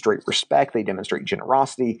demonstrate respect, they demonstrate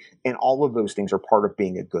generosity, and all of those things are part of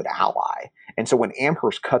being a good ally. And so when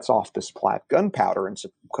Amherst cuts off the supply of gunpowder and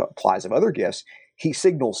supplies of other gifts, he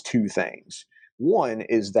signals two things. One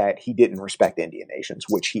is that he didn't respect Indian nations,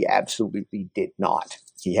 which he absolutely did not.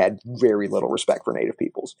 He had very little respect for Native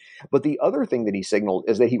peoples. But the other thing that he signaled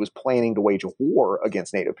is that he was planning to wage a war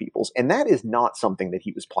against Native peoples, and that is not something that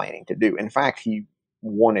he was planning to do. In fact, he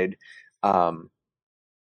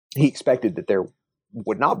expected that there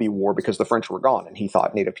would not be war because the French were gone, and he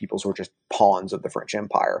thought Native peoples were just pawns of the French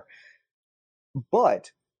Empire.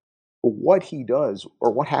 But what he does,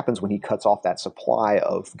 or what happens when he cuts off that supply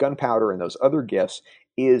of gunpowder and those other gifts,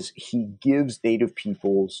 is he gives Native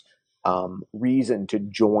peoples reason to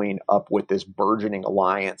join up with this burgeoning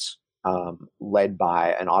alliance led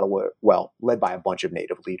by a bunch of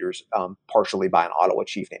Native leaders, partially by an Ottawa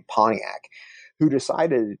chief named Pontiac, who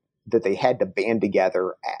decided that they had to band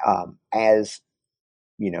together as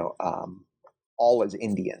all as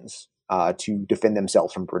Indians to defend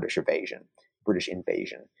themselves from British invasion.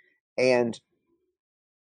 And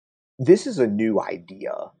this is a new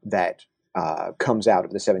idea that comes out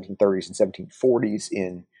of the 1730s and 1740s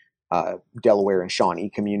in Delaware and Shawnee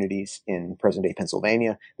communities in present-day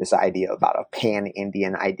Pennsylvania. This idea about a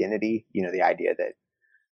pan-Indian identity, the idea that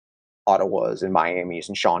Ottawas and Miamis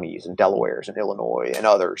and Shawnees and Delawares and Illinois and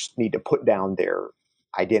others need to put down their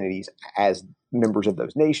identities as members of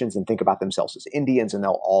those nations and think about themselves as Indians, and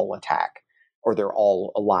they'll all attack, or they're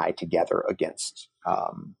all allied together against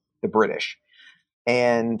the British.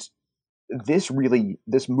 And this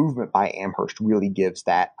movement by Amherst really gives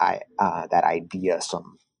that idea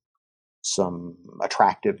some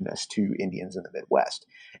attractiveness to Indians in the Midwest.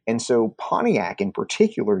 And so Pontiac in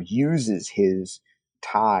particular uses his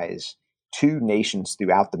ties to nations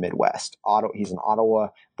throughout the Midwest. He's in Ottawa,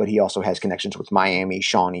 but he also has connections with Miami,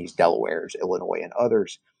 Shawnees, Delawares, Illinois, and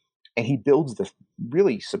others. And he builds the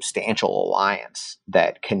really substantial alliance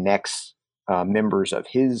that connects members of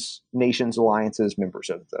his nation's alliances, members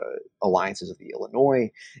of the alliances of the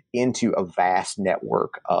Illinois, into a vast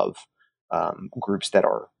network of groups that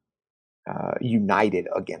are united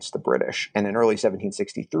against the British. And in early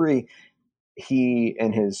 1763, he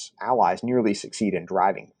and his allies nearly succeed in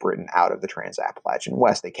driving Britain out of the Trans-Appalachian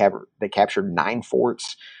West. They captured 9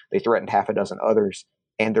 forts. They threatened half a dozen others.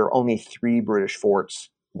 And there are only 3 British forts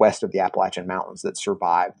west of the Appalachian Mountains that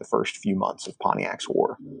survived the first few months of Pontiac's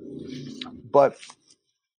war. But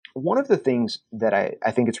one of the things that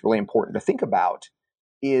I think it's really important to think about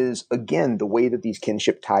is, again, the way that these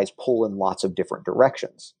kinship ties pull in lots of different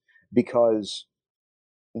directions. Because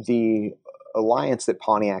the alliance that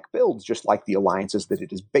Pontiac builds, just like the alliances that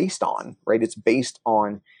it is based on, right? It's based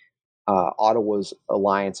on Ottawa's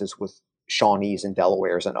alliances with Shawnees and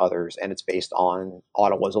Delawares and others, and it's based on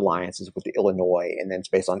Ottawa's alliances with the Illinois, and then it's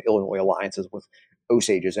based on Illinois alliances with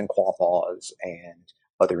Osages and Quapaws and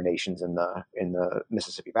other nations in the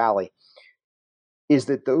Mississippi Valley, is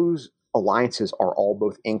that those alliances are all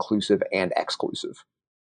both inclusive and exclusive.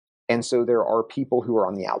 And so there are people who are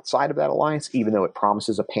on the outside of that alliance, even though it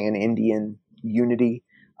promises a pan-Indian unity.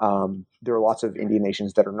 There are lots of Indian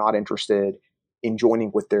nations that are not interested in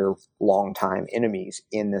joining with their longtime enemies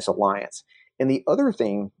in this alliance. And the other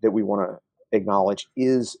thing that we want to acknowledge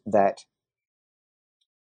is that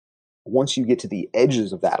once you get to the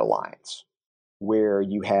edges of that alliance, where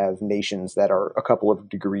you have nations that are a couple of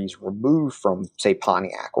degrees removed from, say,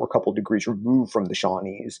 Pontiac, or a couple of degrees removed from the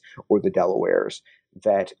Shawnees or the Delawares,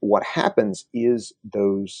 that what happens is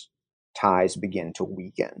those ties begin to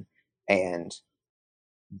weaken, and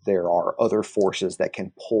there are other forces that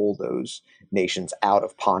can pull those nations out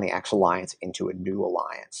of Pontiac's alliance into a new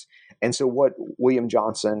alliance. And so what William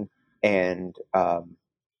Johnson and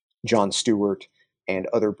John Stuart and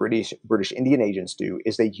other British Indian agents do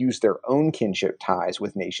is they use their own kinship ties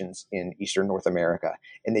with nations in Eastern North America,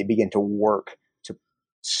 and they begin to work to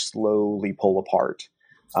slowly pull apart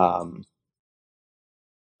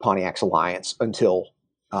Pontiac's alliance until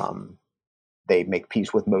they make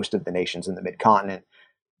peace with most of the nations in the mid-continent,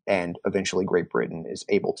 and eventually Great Britain is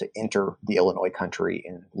able to enter the Illinois country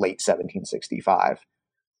in late 1765.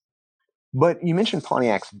 But you mentioned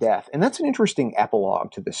Pontiac's death, and that's an interesting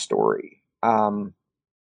epilogue to this story,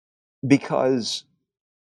 because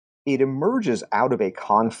it emerges out of a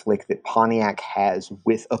conflict that Pontiac has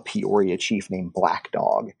with a Peoria chief named Black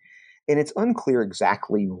Dog. And it's unclear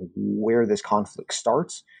exactly where this conflict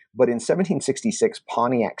starts, but in 1766,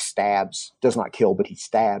 Pontiac does not kill, but he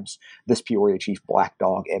stabs this Peoria chief Black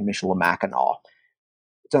Dog at Michilimackinac.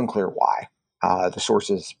 It's unclear why. The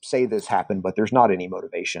sources say this happened, but there's not any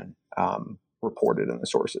motivation reported in the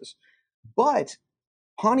sources. But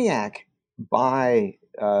Pontiac, by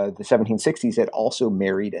the 1760s, had also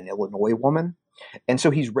married an Illinois woman. And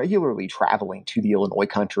so he's regularly traveling to the Illinois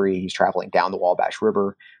country. He's traveling down the Wabash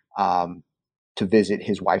River to visit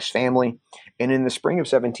his wife's family. And in the spring of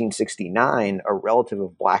 1769, a relative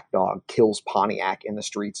of Black Dog kills Pontiac in the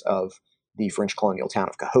streets of the French colonial town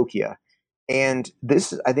of Cahokia. And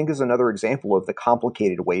this, I think, is another example of the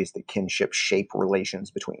complicated ways that kinship shape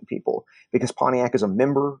relations between people. Because Pontiac is a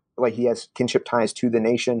member, like he has kinship ties to the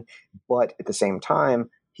nation, but at the same time,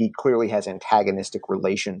 he clearly has antagonistic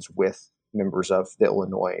relations with members of the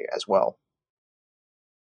Illinois as well.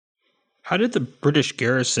 How did the British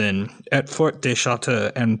garrison at Fort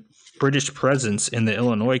Deschâteaux and British presence in the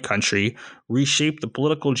Illinois country reshape the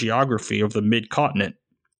political geography of the mid-continent?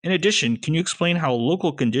 In addition, can you explain how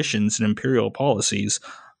local conditions and imperial policies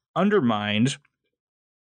undermined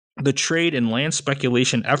the trade and land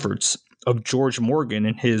speculation efforts of George Morgan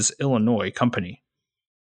and his Illinois company?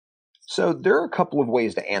 So there are a couple of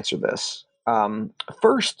ways to answer this.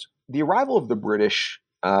 First, the arrival of the British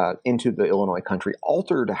into the Illinois country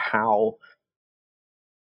altered how,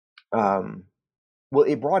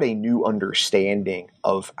 it brought a new understanding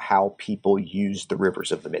of how people used the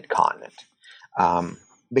rivers of the mid-continent.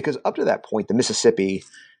 Because up to that point, the Mississippi,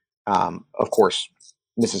 of course,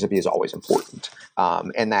 Mississippi is always important,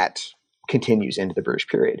 and that continues into the British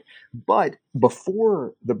period. But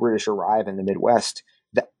before the British arrive in the Midwest,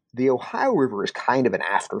 the Ohio River is kind of an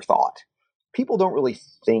afterthought. People don't really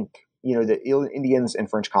think, the Indians and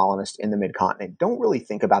French colonists in the mid-continent don't really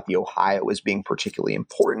think about the Ohio as being particularly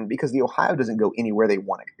important because the Ohio doesn't go anywhere they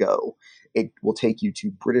want to go. It will take you to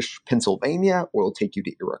British Pennsylvania, or it'll take you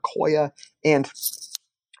to Iroquois, and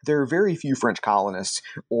there are very few French colonists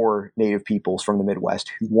or native peoples from the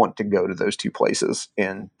Midwest who want to go to those two places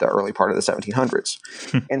in the early part of the 1700s.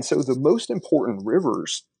 And so the most important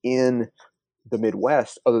rivers in the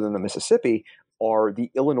Midwest, other than the Mississippi, are the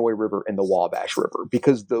Illinois River and the Wabash River,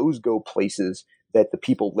 because those go places that the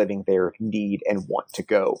people living there need and want to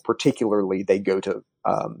go. Particularly, they go to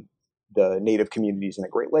the native communities in the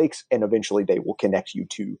Great Lakes, and eventually they will connect you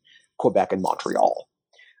to Quebec and Montreal.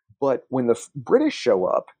 But when the British show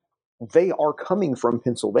up, they are coming from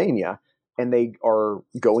Pennsylvania and they are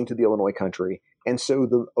going to the Illinois country. And so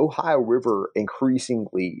the Ohio River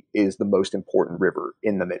increasingly is the most important river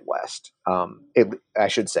in the Midwest. I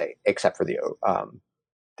should say, except for the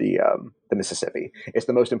Mississippi. It's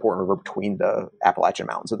the most important river between the Appalachian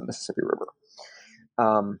Mountains and the Mississippi River.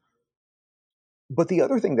 But the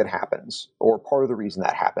other thing that happens, or part of the reason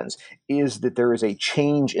that happens, is that there is a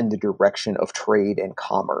change in the direction of trade and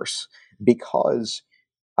commerce because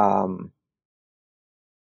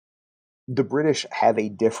the British have a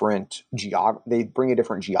different they bring a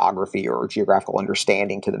different geography or geographical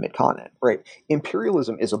understanding to the mid-continent, right?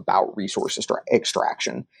 Imperialism is about resource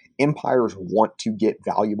extraction. Empires want to get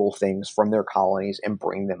valuable things from their colonies and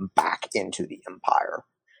bring them back into the empire.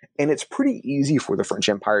 And it's pretty easy for the French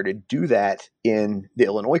Empire to do that in the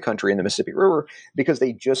Illinois country and the Mississippi River because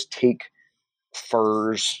they just take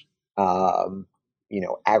furs,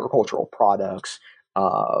 agricultural products,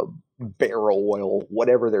 barrel oil,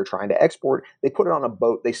 whatever they're trying to export. They put it on a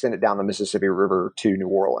boat, they send it down the Mississippi River to New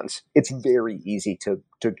Orleans. It's very easy to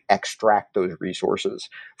extract those resources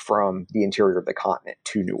from the interior of the continent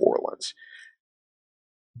to New Orleans.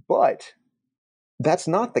 But that's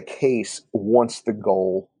not the case once the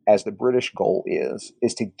goal, as the British goal is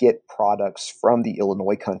to get products from the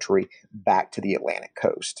Illinois country back to the Atlantic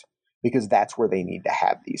coast, because that's where they need to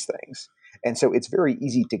have these things. And so it's very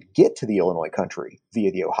easy to get to the Illinois country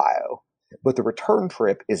via the Ohio, but the return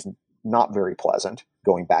trip is not very pleasant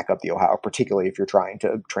going back up the Ohio, particularly if you're trying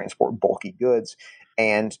to transport bulky goods.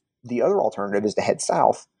 And the other alternative is to head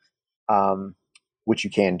south, which you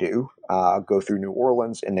can do, go through New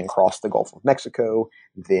Orleans and then cross the Gulf of Mexico.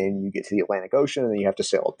 Then you get to the Atlantic Ocean and then you have to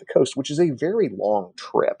sail up the coast, which is a very long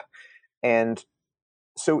trip. And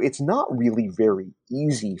so it's not really very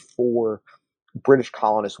easy for British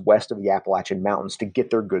colonists west of the Appalachian Mountains to get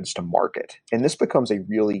their goods to market. And this becomes a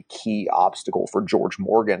really key obstacle for George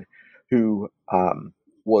Morgan, who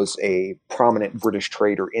was a prominent British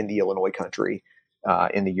trader in the Illinois country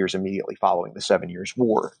in the years immediately following the 7 Years'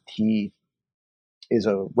 War. He is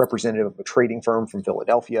a representative of a trading firm from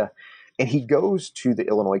Philadelphia, and he goes to the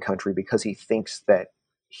Illinois country because he thinks that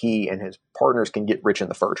he and his partners can get rich in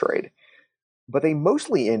the fur trade. But they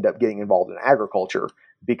mostly end up getting involved in agriculture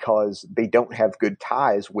because they don't have good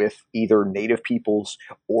ties with either native peoples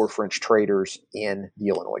or French traders in the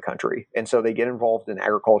Illinois country. And so they get involved in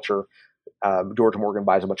agriculture. George Morgan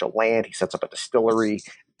buys a bunch of land. He sets up a distillery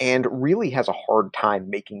and really has a hard time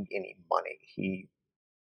making any money. He,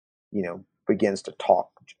 begins to talk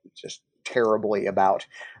just terribly about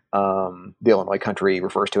the Illinois country. He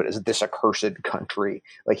refers to it as this accursed country.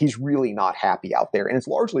 Like, he's really not happy out there. And it's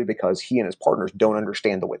largely because he and his partners don't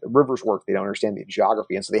understand the way the rivers work. They don't understand the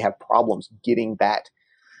geography. And so they have problems getting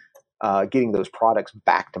those products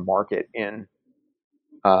back to market in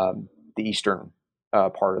the eastern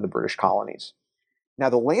part of the British colonies. Now,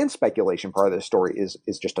 the land speculation part of this story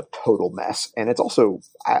is just a total mess. And it's also,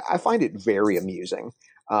 I find it very amusing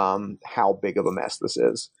how big of a mess this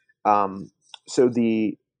is. So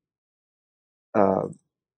the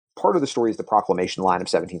part of the story is the Proclamation Line of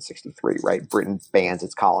 1763, right? Britain bans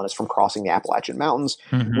its colonists from crossing the Appalachian Mountains,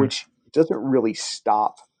 which doesn't really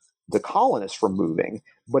stop the colonists from moving,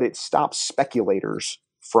 but it stops speculators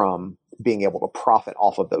from being able to profit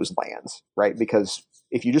off of those lands, right? Because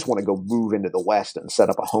if you just want to go move into the West and set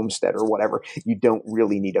up a homestead or whatever, you don't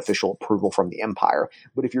really need official approval from the empire.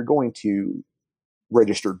 But if you're going to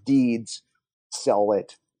register deeds, sell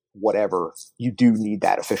it, whatever, you do need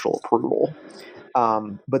that official approval.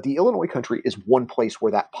 But the Illinois country is one place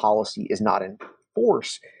where that policy is not in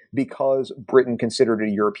force because Britain considered a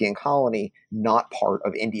European colony not part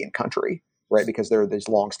of Indian country, right? Because there are these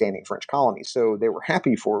long-standing French colonies. So they were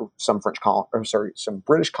happy for some some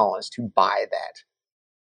British colonists to buy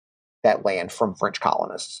that land from French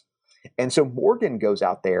colonists. And so Morgan goes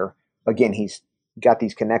out there. Again, he's got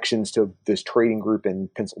these connections to this trading group in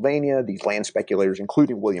Pennsylvania, these land speculators,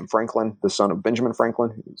 including William Franklin, the son of Benjamin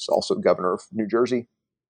Franklin, who's also governor of New Jersey.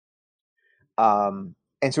 And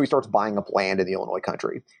so he starts buying up land in the Illinois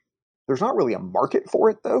country. There's not really a market for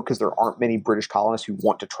it, though, because there aren't many British colonists who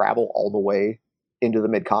want to travel all the way into the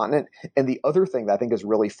mid-continent. And the other thing that I think is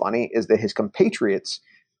really funny is that his compatriots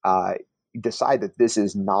decide that this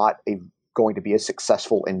is not going to be a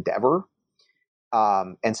successful endeavor.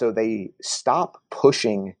 And so they stop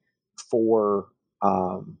pushing for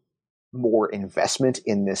more investment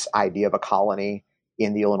in this idea of a colony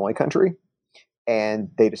in the Illinois country. And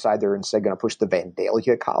they decide they're instead going to push the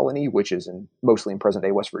Vandalia colony, which is mostly in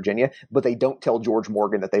present-day West Virginia. But they don't tell George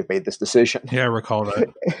Morgan that they've made this decision. Yeah, I recall that.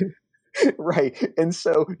 Right. And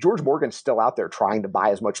so George Morgan's still out there trying to buy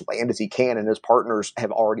as much land as he can, and his partners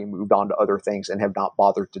have already moved on to other things and have not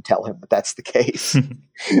bothered to tell him that that's the case.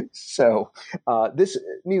 So this,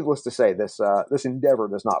 needless to say, this endeavor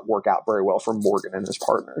does not work out very well for Morgan and his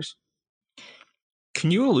partners. Can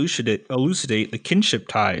you elucidate the kinship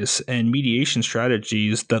ties and mediation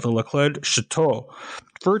strategies that the Laclede Chateau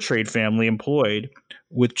fur trade family employed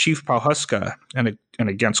with Chief Powhuska and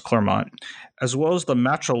against Clermont, as well as the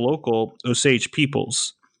matrilocal Osage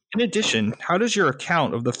peoples? In addition, how does your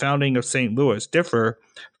account of the founding of St. Louis differ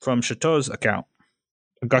from Auguste Chateau's account?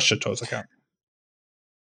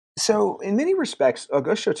 So, in many respects,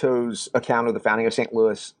 Auguste Chateau's account of the founding of St.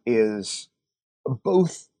 Louis is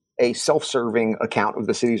both a self-serving account of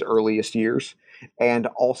the city's earliest years and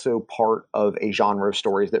also part of a genre of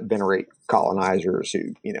stories that venerate colonizers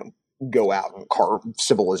who, go out and carve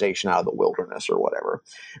civilization out of the wilderness or whatever,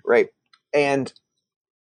 right? And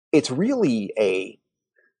it's really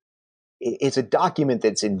it's a document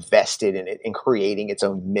that's invested in it in creating its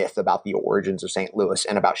own myth about the origins of St. Louis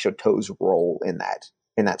and about Chateau's role in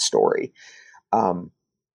that story.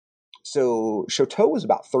 So Chateau was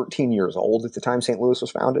about 13 years old at the time St. Louis was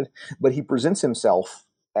founded, but he presents himself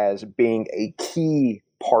as being a key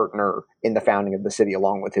partner in the founding of the city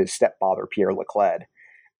along with his stepfather, Pierre Laclede.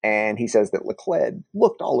 And he says that Laclede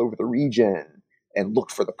looked all over the region and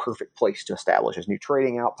looked for the perfect place to establish his new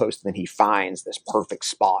trading outpost. And then he finds this perfect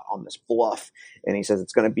spot on this bluff. And he says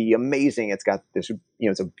it's going to be amazing. It's got this,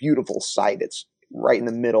 it's a beautiful site. It's right in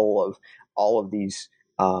the middle of all of these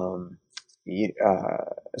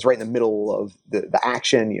it's right in the middle of the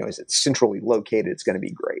action. As it's centrally located, it's going to be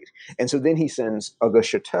great. And so then he sends Auguste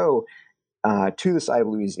Chateau to the side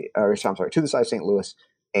of St. Louis,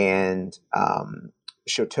 and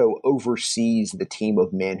Chateau oversees the team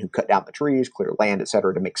of men who cut down the trees, clear land,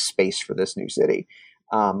 etc., to make space for this new city.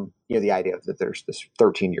 The idea that there's this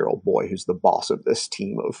 13-year-old boy who's the boss of this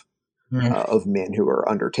team of men who are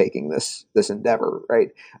undertaking this endeavor, right?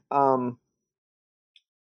 So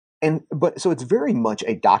it's very much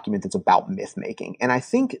a document that's about myth making, and I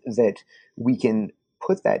think that we can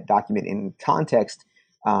put that document in context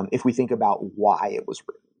if we think about why it was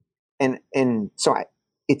written, it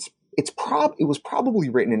was probably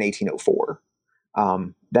written in 1804.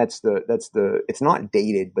 It's not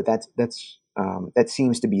dated, but that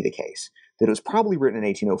seems to be the case. That it was probably written in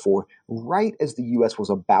 1804, right as the U.S. was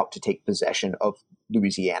about to take possession of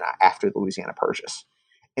Louisiana after the Louisiana Purchase.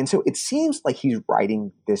 And so it seems like he's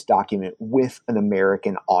writing this document with an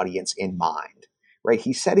American audience in mind, right?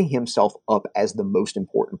 He's setting himself up as the most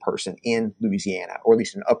important person in Louisiana, or at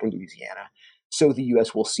least in Upper Louisiana, so the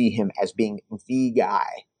U.S. will see him as being the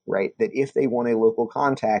guy, right? That if they want a local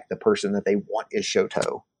contact, the person that they want is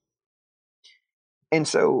Chouteau. And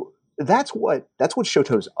so that's what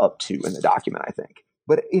Chouteau's up to in the document, I think.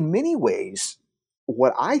 But in many ways,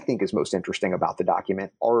 what I think is most interesting about the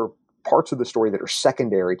document are parts of the story that are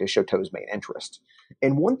secondary to Chouteau's main interest.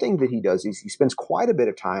 And one thing that he does is he spends quite a bit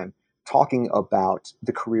of time talking about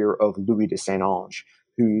the career of Louis de Saint-Onge,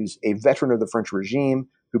 who's a veteran of the French regime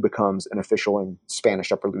who becomes an official in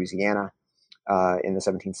Spanish Upper Louisiana in the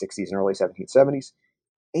 1760s and early 1770s.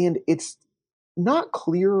 And it's not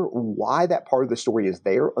clear why that part of the story is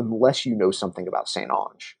there unless you know something about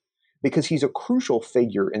Saint-Onge, because he's a crucial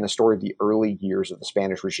figure in the story of the early years of the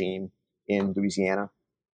Spanish regime in Louisiana.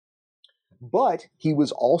 But he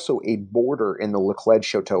was also a boarder in the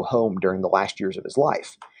Laclede-Chouteau home during the last years of his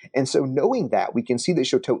life. And so knowing that, we can see that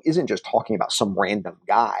Chouteau isn't just talking about some random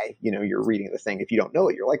guy. You're reading the thing. If you don't know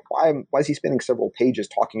it, you're like, why is he spending several pages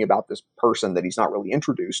talking about this person that he's not really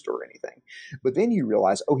introduced or anything? But then you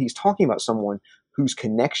realize, he's talking about someone whose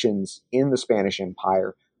connections in the Spanish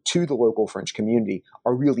Empire to the local French community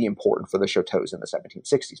are really important for the Chouteaus in the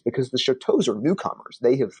 1760s, because the Chouteaus are newcomers.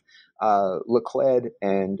 They have Laclede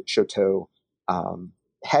and Chouteau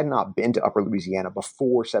had not been to Upper Louisiana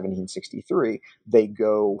before 1763. They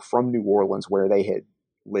go from New Orleans, where they had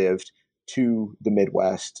lived, to the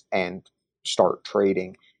Midwest and start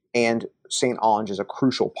trading. And Saint-Onge is a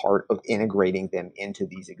crucial part of integrating them into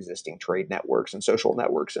these existing trade networks and social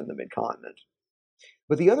networks in the mid-continent.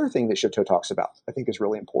 But the other thing that Chouteau talks about, I think, is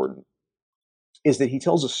really important, is that he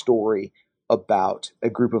tells a story about a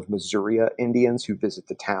group of Missouri Indians who visit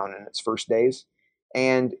the town in its first days.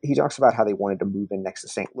 And he talks about how they wanted to move in next to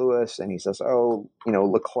St. Louis. And he says,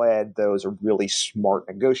 Laclede, though, is a really smart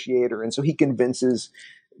negotiator. And so he convinces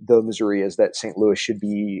the Missourians that St. Louis should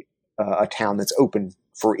be a town that's open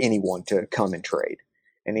for anyone to come and trade.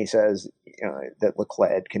 And he says that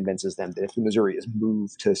Laclede convinces them that if the Missourians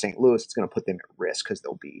move to St. Louis, it's going to put them at risk, because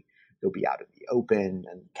they'll be out in the open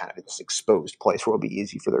and kind of in this exposed place where it'll be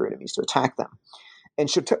easy for their enemies to attack them. And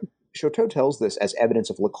Chouteau tells this as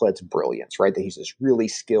evidence of Laclede's brilliance, right? That he's this really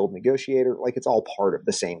skilled negotiator. Like, it's all part of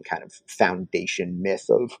the same kind of foundation myth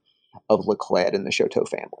of Laclede and the Chouteau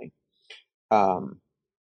family.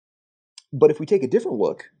 But if we take a different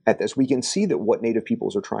look at this, we can see that what Native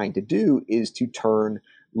peoples are trying to do is to turn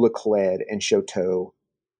Laclede and Chouteau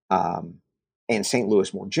and St.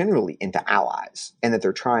 Louis more generally into allies, and that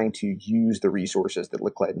they're trying to use the resources that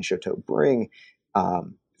Laclede and Chouteau bring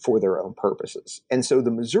for their own purposes. And so the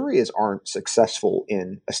Missourians aren't successful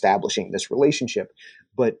in establishing this relationship,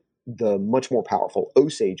 but the much more powerful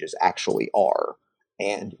Osages actually are.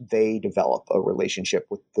 And they develop a relationship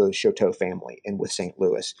with the Chouteau family and with St.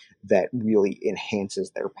 Louis that really enhances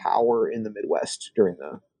their power in the Midwest during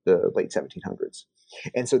the late 1700s.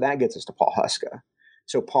 And so that gets us to Pawhuska.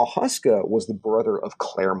 So Pawhuska was the brother of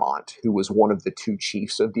Claremont, who was one of the two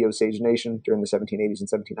chiefs of the Osage Nation during the 1780s and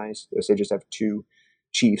 1790s. The Osages have two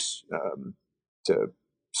chiefs. To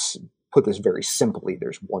put this very simply,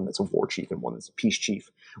 there's one that's a war chief and one that's a peace chief,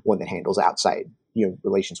 one that handles outside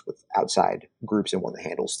relations with outside groups, and one that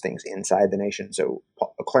handles things inside the nation. So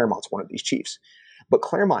Claremont's one of these chiefs. But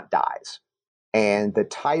Claremont dies, and the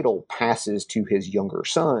title passes to his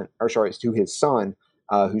to his son,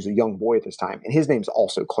 who's a young boy at this time, and his name's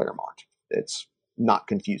also Claremont. It's not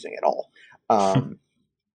confusing at all.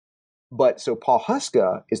 But so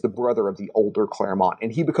Pawhuska is the brother of the older Claremont,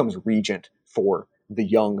 and he becomes regent for the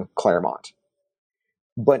young Claremont.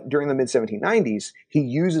 But during the mid-1790s, he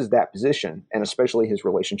uses that position, and especially his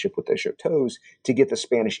relationship with the Chouteaus, to get the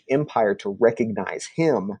Spanish Empire to recognize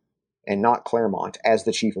him, and not Claremont, as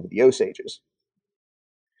the chief of the Osages.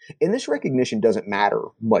 And this recognition doesn't matter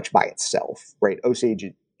much by itself, right?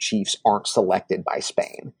 Osage chiefs aren't selected by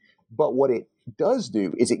Spain. But what it does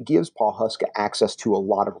do is it gives Paul Huska access to a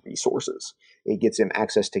lot of resources. It gives him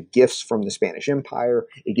access to gifts from the Spanish Empire.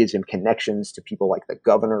 It gives him connections to people like the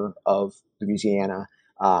governor of Louisiana,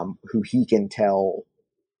 who he can tell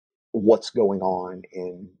what's going on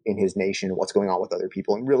in his nation, what's going on with other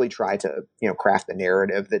people, and really try to craft the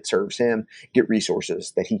narrative that serves him, get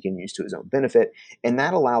resources that he can use to his own benefit, and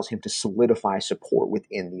that allows him to solidify support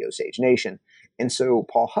within the Osage Nation. And so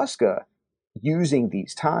Paul Huska, using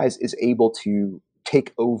these ties, is able to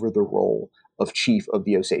take over the role of chief of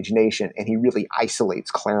the Osage Nation, and he really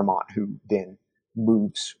isolates Claremont, who then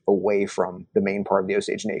moves away from the main part of the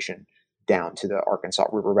Osage Nation down to the Arkansas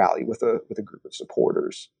River Valley with a group of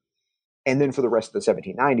supporters. And then for the rest of the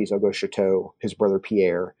 1790s, Auguste Chouteau, his brother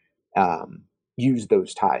Pierre, used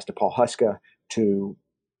those ties to Paul Huska to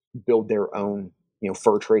build their own,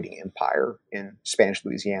 fur trading empire in Spanish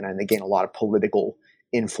Louisiana, and they gain a lot of political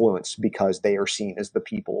influence because they are seen as the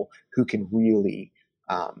people who can really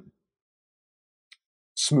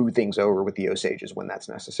smooth things over with the Osages when that's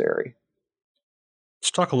necessary.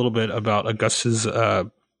 Let's talk a little bit about Auguste's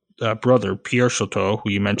brother, Pierre Chouteau,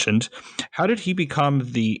 who you mentioned. How did he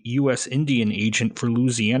become the U.S. Indian agent for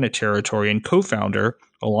Louisiana Territory and co-founder,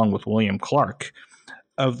 along with William Clark,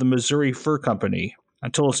 of the Missouri Fur Company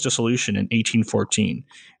until its dissolution in 1814?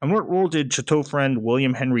 And what role did Chouteau friend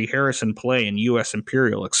William Henry Harrison play in U.S.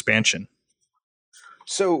 imperial expansion?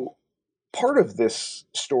 So part of this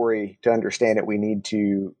story, to understand it, we need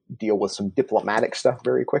to deal with some diplomatic stuff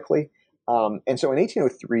very quickly. And so in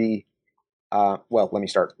 1803, let me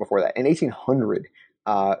start before that. In 1800,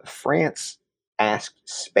 France asked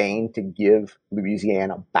Spain to give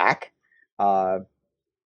Louisiana back.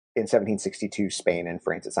 In 1762, Spain and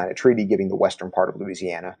France had signed a treaty giving the western part of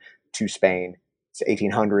Louisiana to Spain. It's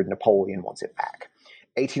 1800, Napoleon wants it back.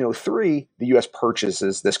 1803, the U.S.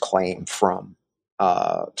 purchases this claim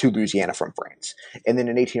to Louisiana from France. And then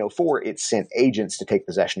in 1804, it sent agents to take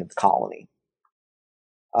possession of the colony.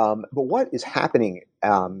 But what is happening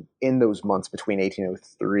in those months between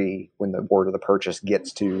 1803, when the word of the purchase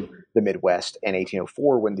gets to the Midwest, and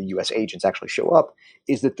 1804, when the U.S. agents actually show up,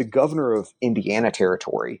 is that the governor of Indiana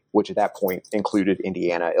Territory, which at that point included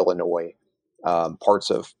Indiana, Illinois, parts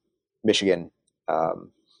of Michigan,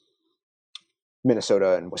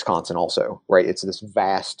 Minnesota, and Wisconsin also, right? It's this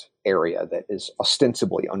vast area that is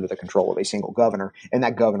ostensibly under the control of a single governor, and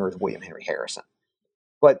that governor is William Henry Harrison.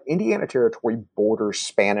 But Indiana Territory borders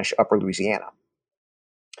Spanish Upper Louisiana.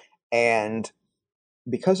 And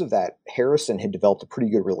because of that, Harrison had developed a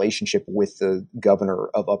pretty good relationship with the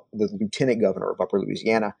lieutenant governor of Upper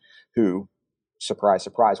Louisiana, who, surprise,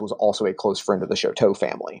 surprise, was also a close friend of the Chouteau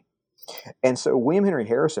family. And so William Henry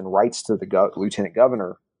Harrison writes to the lieutenant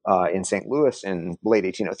governor in St. Louis in late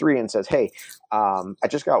 1803 and says, hey, I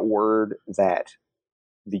just got word that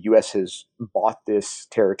the U.S. has bought this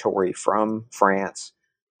territory from France.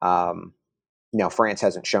 France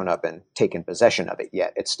hasn't shown up and taken possession of it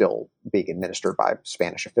yet. It's still being administered by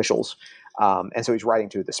Spanish officials. And so he's writing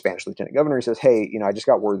to the Spanish lieutenant governor. He says, hey, I just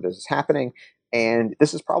got word this is happening, and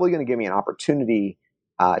this is probably going to give me an opportunity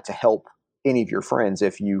to help any of your friends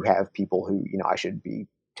if you have people who, I should be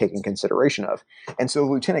taking consideration of. And so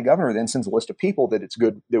the lieutenant governor then sends a list of people that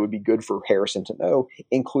would be good for Harrison to know,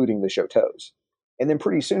 including the Chouteaus. And then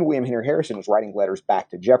pretty soon, William Henry Harrison was writing letters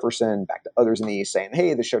back to Jefferson, back to others in the East, saying,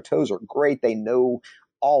 hey, the Chouteaus are great. They know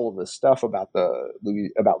all of this stuff about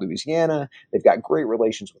Louisiana. They've got great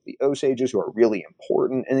relations with the Osages, who are really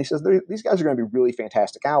important. And he says, these guys are going to be really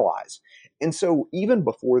fantastic allies. And so even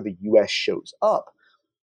before the U.S. shows up,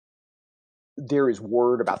 there is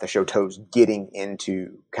word about the Chouteaus getting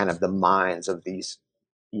into kind of the minds of these,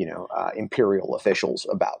 imperial officials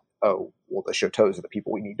about, oh, well, the Chouteaus are the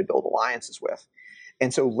people we need to build alliances with.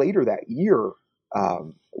 And so later that year,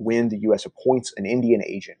 when the U.S. appoints an Indian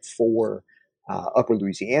agent for Upper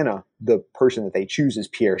Louisiana, the person that they choose is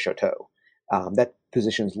Pierre Chouteau. That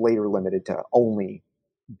position is later limited to only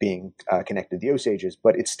being connected to the Osages,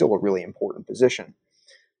 but it's still a really important position.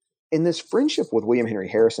 And this friendship with William Henry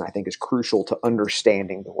Harrison, I think, is crucial to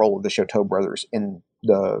understanding the role of the Chouteau brothers in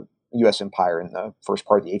the U.S. empire in the first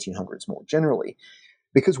part of the 1800s more generally,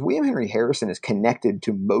 because William Henry Harrison is connected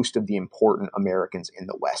to most of the important Americans in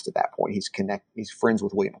the West at that point. He's friends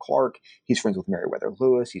with William Clark. He's friends with Meriwether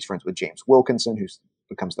Lewis. He's friends with James Wilkinson, who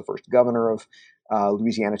becomes the first governor of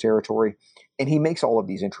Louisiana Territory. And he makes all of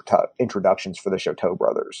these introductions for the Chouteau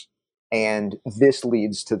brothers. And this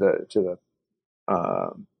leads to the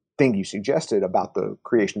thing you suggested about the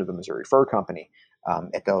creation of the Missouri Fur Company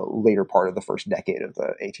at the later part of the first decade of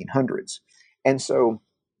the 1800s. And so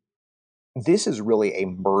this is really a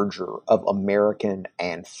merger of American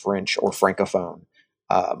and French or Francophone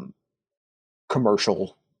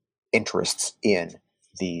commercial interests in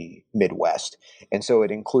the Midwest. And so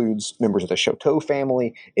it includes members of the Chouteau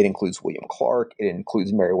family, it includes William Clark, it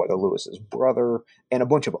includes Meriwether Lewis's brother, and a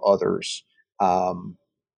bunch of others,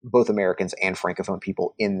 both Americans and Francophone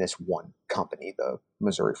people in this one company, the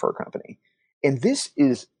Missouri Fur Company. And this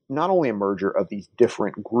is not only a merger of these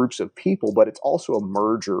different groups of people, but it's also a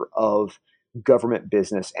merger of government,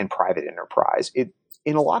 business, and private enterprise. It,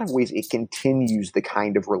 in a lot of ways, it continues the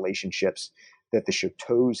kind of relationships that the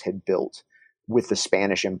Chouteaus had built with the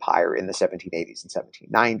Spanish Empire in the 1780s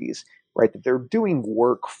and 1790s, right? That they're doing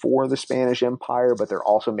work for the Spanish Empire, but they're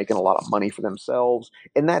also making a lot of money for themselves.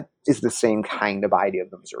 And that is the same kind of idea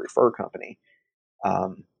of the Missouri Fur Company.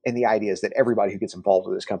 And the idea is that everybody who gets involved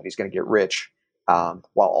with this company is going to get rich while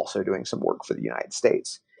also doing some work for the United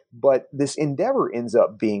States. But this endeavor ends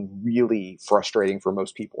up being really frustrating for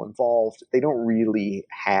most people involved. They don't really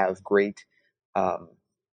have great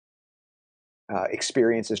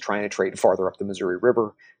experiences trying to trade farther up the Missouri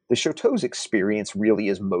River. The Chouteaus' experience really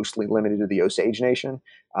is mostly limited to the Osage Nation,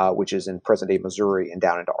 which is in present-day Missouri and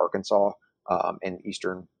down into Arkansas and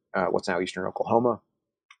eastern, what's now eastern Oklahoma.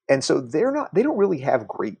 And so they don't really have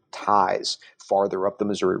great ties farther up the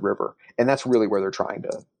Missouri River, and that's really where they're trying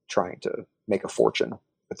to make a fortune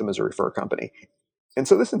with the Missouri Fur Company. And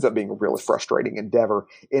so this ends up being a really frustrating endeavor,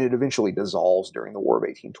 and it eventually dissolves during the War of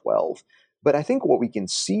 1812. But I think what we can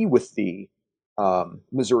see with the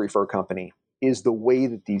Missouri Fur Company is the way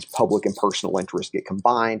that these public and personal interests get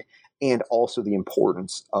combined, and also the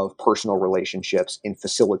importance of personal relationships in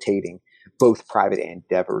facilitating both private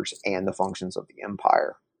endeavors and the functions of the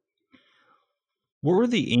empire. What were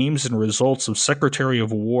the aims and results of Secretary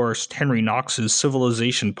of War Henry Knox's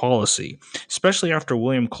civilization policy, especially after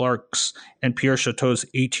William Clark's and Pierre Chouteau's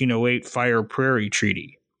 1808 Fire Prairie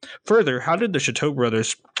Treaty? Further, how did the Chouteau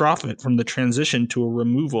brothers profit from the transition to a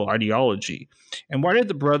removal ideology? And why did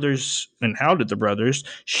the brothers, and how did the brothers,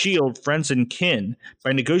 shield friends and kin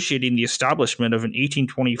by negotiating the establishment of an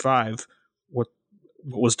 1825, what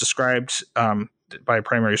was described by a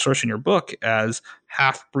primary source in your book as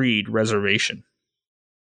half-breed reservation?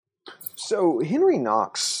 So Henry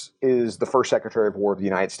Knox is the first Secretary of War of the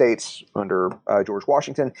United States under George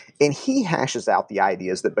Washington, and he hashes out the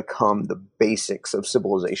ideas that become the basics of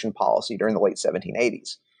civilization policy during the late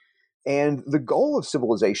 1780s. And the goal of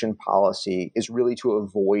civilization policy is really to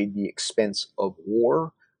avoid the expense of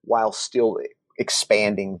war while still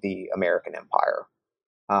expanding the American empire.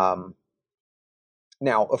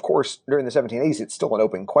 Now, of course, during the 1780s, it's still an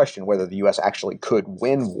open question whether the U.S. actually could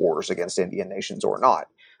win wars against Indian nations or not.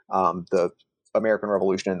 The American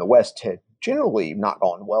Revolution in the West had generally not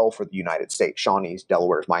gone well for the United States. Shawnees,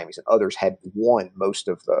 Delawares, Miamis, and others had won most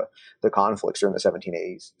of the conflicts during the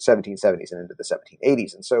 1770s and into the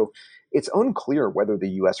 1780s. And so it's unclear whether the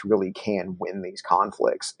U.S. really can win these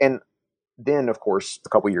conflicts. And then, of course, a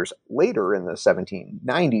couple years later in the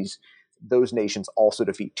 1790s, those nations also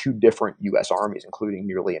defeat two different U.S. armies, including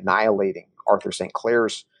nearly annihilating Arthur St.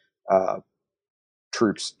 Clair's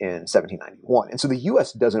troops in 1791. And so the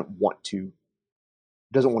U.S. doesn't want to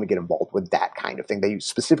get involved with that kind of thing. They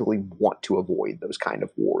specifically want to avoid those kind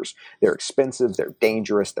of wars. They're expensive, they're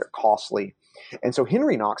dangerous, they're costly. And so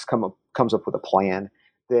Henry Knox comes up with a plan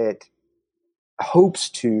that hopes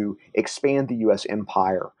to expand the U.S.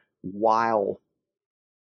 empire while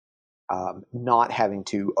not having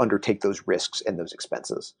to undertake those risks and those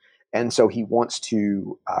expenses. And so he wants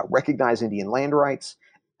to recognize Indian land rights,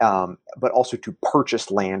 but also to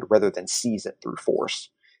purchase land rather than seize it through force.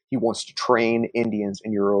 He wants to train Indians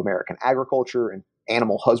in Euro-American agriculture and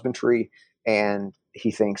animal husbandry, and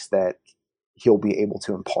he thinks that he'll be able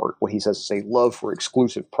to impart what he says is a love for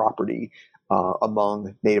exclusive property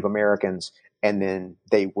among Native Americans, and then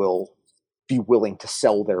they will be willing to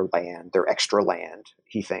sell their land, their extra land,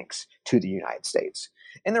 he thinks, to the United States.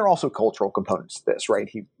 And there are also cultural components to this, right?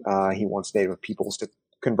 He wants Native peoples to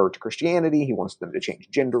convert to Christianity. He wants them to change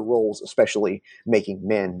gender roles, especially making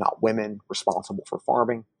men, not women, responsible for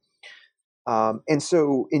farming. And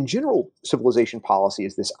so, in general, civilization policy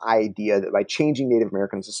is this idea that by changing Native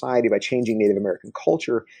American society, by changing Native American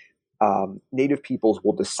culture, Native peoples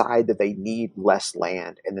will decide that they need less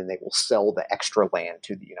land, and then they will sell the extra land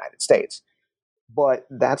to the United States. But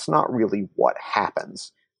that's not really what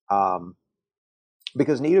happens,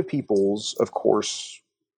 because Native peoples, of course,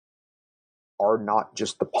 are not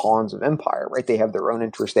just the pawns of empire, right? They have their own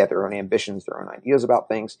interests, they have their own ambitions, their own ideas about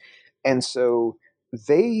things. And so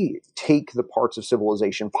they take the parts of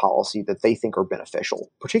civilization policy that they think are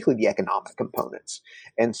beneficial, particularly the economic components.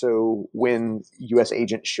 And so when U.S.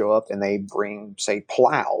 agents show up and they bring, say,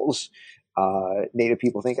 plows, Native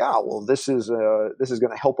people think, oh, well, this is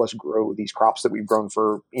going to help us grow these crops that we've grown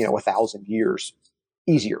for 1,000 years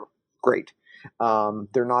easier. Great.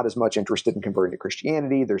 They're not as much interested in converting to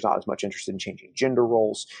Christianity. There's not as much interested in changing gender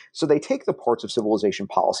roles. So they take the parts of civilization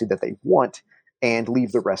policy that they want and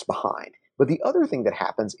leave the rest behind. But the other thing that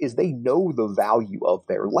happens is they know the value of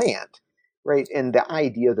their land, right? And the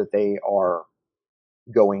idea that they are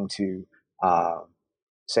going to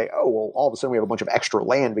say, oh, well, all of a sudden we have a bunch of extra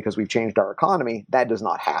land because we've changed our economy, that does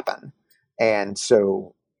not happen. And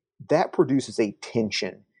so that produces a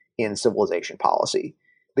tension in civilization policy,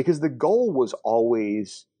 because the goal was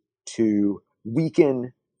always to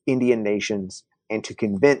weaken Indian nations and to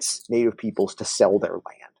convince Native peoples to sell their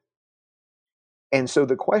land. And so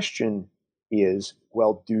the question is,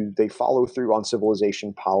 well, do they follow through on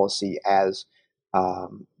civilization policy as,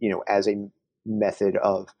 as a method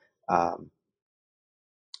of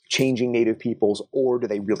changing Native peoples, or do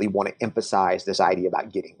they really want to emphasize this idea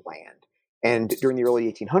about getting land? And during the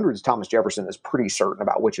early 1800s, Thomas Jefferson is pretty certain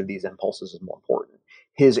about which of these impulses is more important.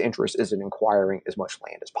 His interest is in acquiring as much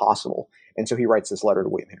land as possible. And so he writes this letter to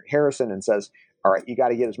William Henry Harrison and says, all right, you got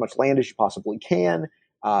to get as much land as you possibly can,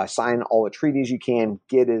 sign all the treaties you can,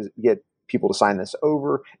 get people to sign this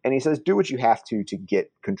over. And he says, do what you have to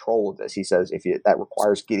get control of this. He says, that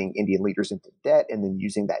requires getting Indian leaders into debt and then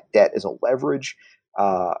using that debt as a leverage,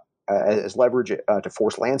 to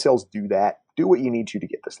force land sales, do that. Do what you need to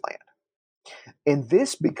get this land. And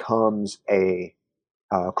this becomes a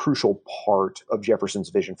crucial part of Jefferson's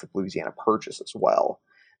vision for the Louisiana Purchase as well,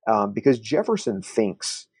 because Jefferson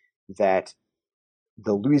thinks that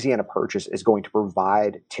the Louisiana Purchase is going to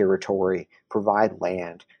provide territory, provide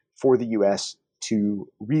land for the U.S. to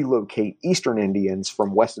relocate Eastern Indians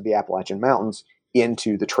from west of the Appalachian Mountains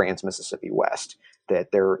into the Trans-Mississippi West.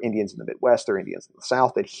 That there are Indians in the Midwest, there are Indians in the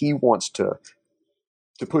South, that he wants to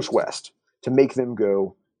push west, to make them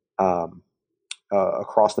go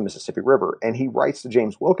across the Mississippi River. And he writes to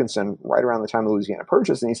James Wilkinson right around the time of the Louisiana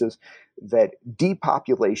Purchase, and he says that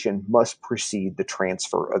depopulation must precede the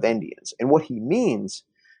transfer of Indians. And what he means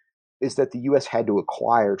is that the U.S. had to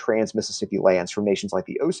acquire trans-Mississippi lands from nations like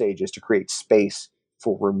the Osages to create space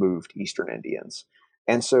for removed Eastern Indians.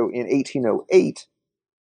 And so in 1808,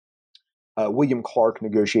 William Clark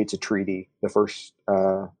negotiates a treaty, the first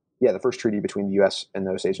treaty between the U.S. and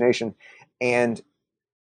the Osage Nation, and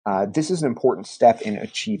this is an important step in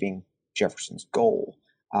achieving Jefferson's goal,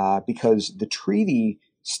 because the treaty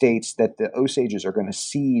states that the Osages are going to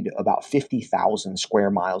cede about 50,000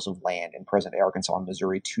 square miles of land in present-day Arkansas and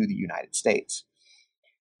Missouri to the United States.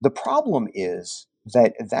 The problem is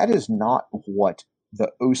that is not what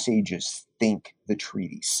the Osages think the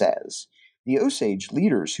treaty says. The Osage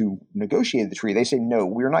leaders who negotiated the treaty, they say, no,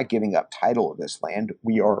 we're not giving up title of this land.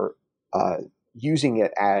 We are using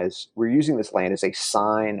this land as a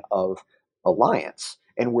sign of alliance,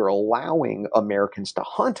 and we're allowing Americans to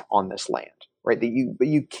hunt on this land, right? But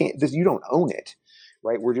you can't, you don't own it,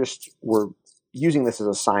 right? We're using this as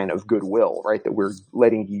a sign of goodwill, right? That we're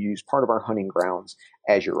letting you use part of our hunting grounds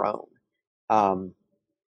as your own.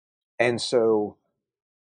 And so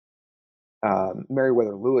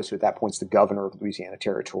Meriwether Lewis, who at that point is the governor of Louisiana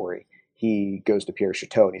Territory, he goes to Pierre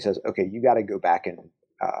Chouteau and he says, okay, you got to go back and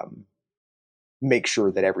make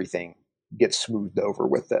sure that everything gets smoothed over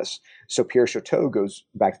with this. So Pierre Chouteau goes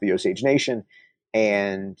back to the Osage Nation,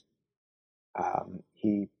 and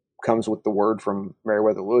he comes with the word from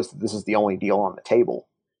Meriwether Lewis that this is the only deal on the table,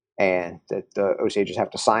 and that the Osages have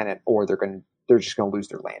to sign it, or they're just going to lose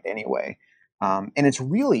their land anyway. And it's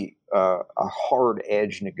really a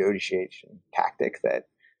hard-edged negotiation tactic that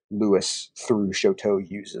Lewis, through Chouteau,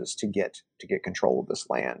 uses to get control of this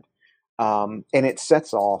land, and it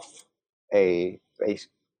sets off a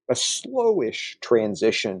slowish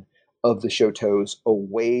transition of the Chouteaus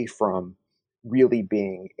away from really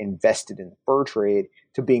being invested in the fur trade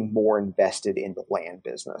to being more invested in the land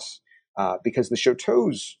business, because the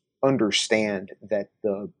Chouteaus understand that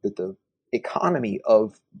the economy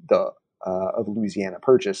of Louisiana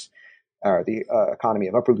Purchase, the economy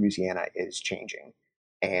of Upper Louisiana, is changing,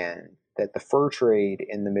 and that the fur trade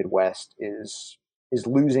in the Midwest is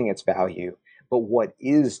losing its value. But what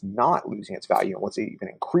is not losing its value, and what's even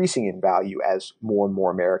increasing in value as more and more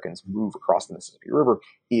Americans move across the Mississippi River,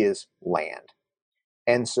 is land.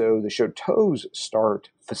 And so the Chouteaus start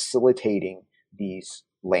facilitating these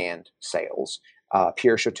land sales.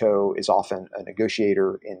 Pierre Chouteau is often a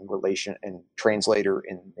negotiator and translator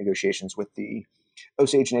in negotiations with the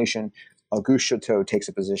Osage Nation. Auguste Chouteau takes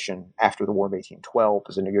a position after the War of 1812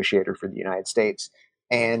 as a negotiator for the United States,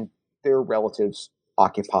 and their relatives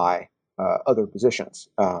occupy other positions,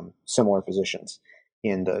 similar positions.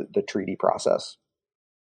 in the treaty process.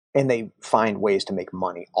 And they find ways to make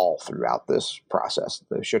money all throughout this process.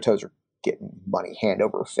 The Chateaus are getting money hand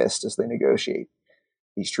over fist as they negotiate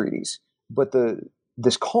these treaties. But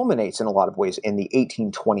this culminates in a lot of ways in the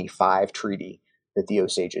 1825 treaty that the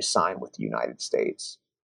Osages signed with the United States.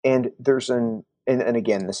 And and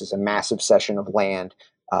again, this is a massive cession of land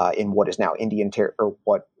in what is now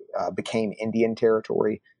became Indian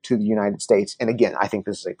territory to the United States. And again, I think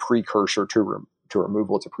this is a precursor to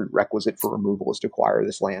removal. It's a prerequisite for removal is to acquire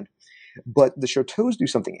this land. But the Chateaus do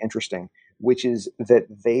something interesting, which is that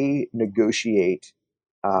they negotiate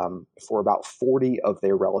for about 40 of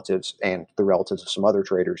their relatives and the relatives of some other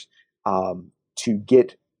traders to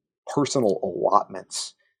get personal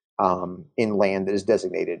allotments in land that is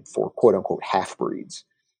designated for quote unquote half breeds.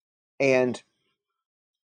 And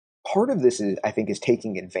part of this is, I think, is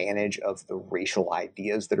taking advantage of the racial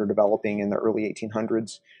ideas that are developing in the early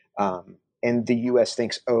 1800s. And the U.S.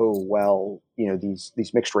 thinks, oh, well,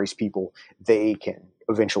 these mixed race people, they can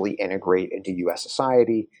eventually integrate into U.S.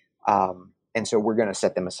 society. And so we're going to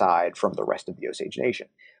set them aside from the rest of the Osage Nation.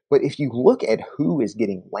 But if you look at who is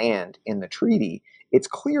getting land in the treaty, it's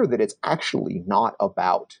clear that it's actually not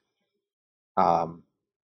about,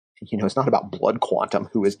 it's not about blood quantum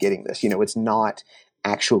who is getting this. It's not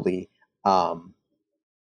actually about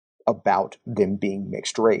them being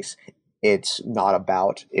mixed race. It's not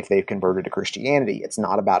about if they've converted to Christianity. It's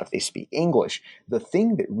not about if they speak English. The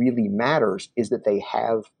thing that really matters is that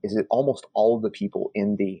almost all of the people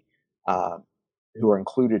in the who are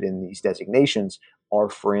included in these designations are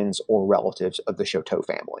friends or relatives of the Chateau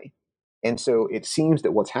family. And so it seems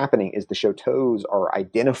that what's happening is the Chateaus are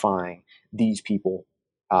identifying these people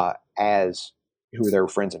as who are their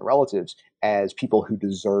friends and relatives as people who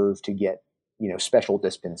deserve to get special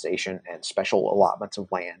dispensation and special allotments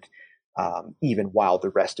of land, even while the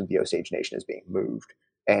rest of the Osage Nation is being moved.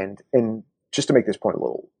 And just to make this point a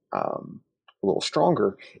little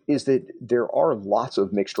stronger, is that there are lots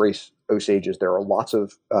of mixed race Osages. There are lots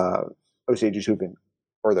of Osages who've been,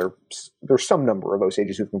 or there's some number of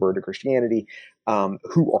Osages who've converted to Christianity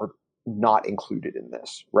who are not included in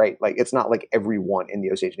this, right? Like, it's not like everyone in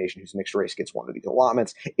the Osage Nation who's mixed race gets one of these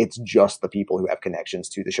allotments. It's just the people who have connections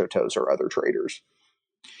to the Chateaus or other traders.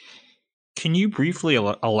 Can you briefly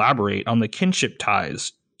elaborate on the kinship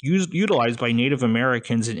ties utilized by Native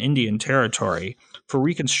Americans in Indian Territory for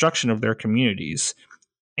reconstruction of their communities?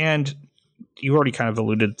 And you already kind of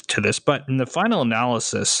alluded to this, but in the final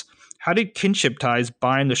analysis, how did kinship ties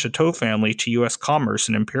bind the Chateau family to U.S. commerce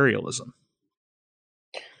and imperialism?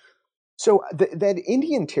 So that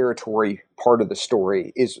Indian Territory part of the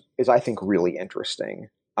story is I think really interesting,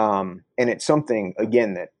 and it's something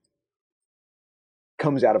again that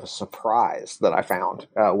comes out of a surprise that I found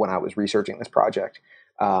when I was researching this project,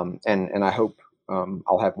 and I hope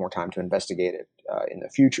I'll have more time to investigate it in the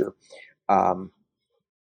future. But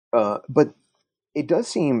it does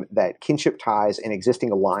seem that kinship ties and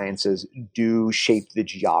existing alliances do shape the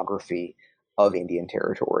geography of Indian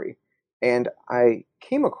Territory. And I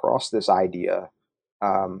came across this idea.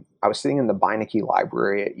 I was sitting in the Beinecke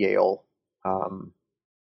Library at Yale, I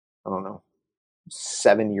don't know,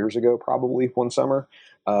 7 years ago, probably one summer,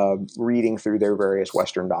 reading through their various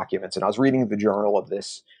Western documents. And I was reading the journal of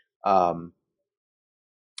this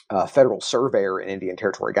federal surveyor in Indian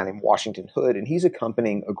Territory, a guy named Washington Hood, and he's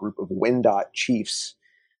accompanying a group of Wendat chiefs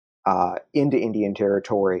into Indian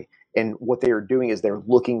Territory. And what they are doing is they're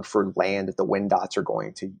looking for land that the Wendats are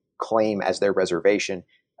going to claim as their reservation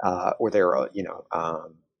or their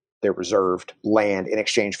reserved land in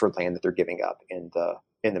exchange for land that they're giving up in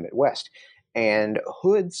the Midwest. And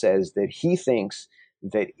Hood says that he thinks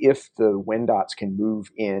that if the Wendats can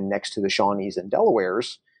move in next to the Shawnees and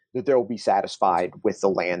Delawares, that they'll be satisfied with the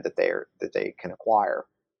land that they can acquire.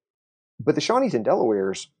 But the Shawnees and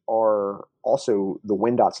Delawares are also the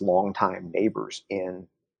Wendats' longtime neighbors in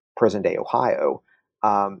present-day Ohio,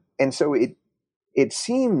 and so it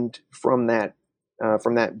seemed from that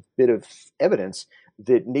bit of evidence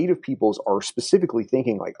that Native peoples are specifically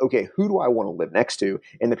thinking like, okay, who do I want to live next to?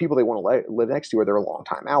 And the people they want to live next to are their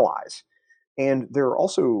longtime allies. And there are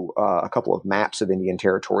also a couple of maps of Indian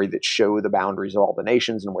Territory that show the boundaries of all the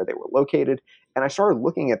nations and where they were located. And I started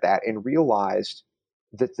looking at that and realized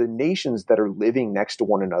that the nations that are living next to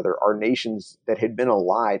one another are nations that had been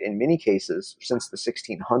allied in many cases since the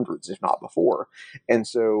 1600s, if not before. And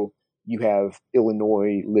so you have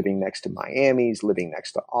Illinois living next to Miami's, living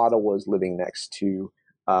next to Ottawa's, living next to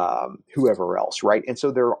whoever else, right? And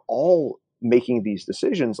so they're all making these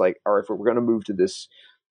decisions like, all right, if we're going to move to this,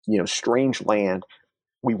 strange land,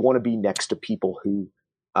 we want to be next to people who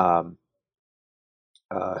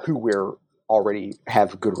we're already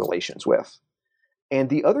have good relations with. And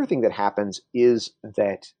the other thing that happens is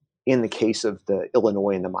that in the case of the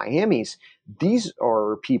Illinois and the Miamis, these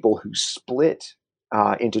are people who split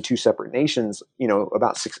into two separate nations,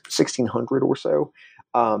 about 1600 or so.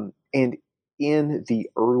 And in the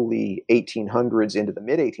early 1800s into the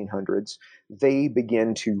mid 1800s, they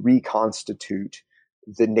begin to reconstitute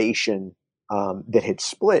the nation that had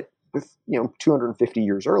split with 250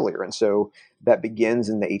 years earlier. And so that begins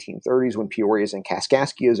in the 1830s when Peorias and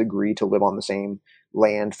Kaskaskias agree to live on the same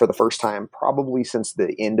land for the first time, probably since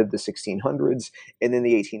the end of the 1600s. And in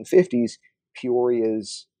the 1850s,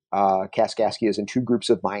 Peorias, Kaskaskias, and two groups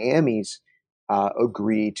of Miamis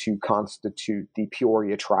agree to constitute the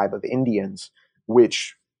Peoria tribe of Indians,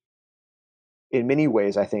 which in many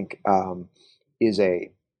ways I think is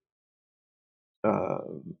a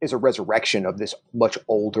resurrection of this much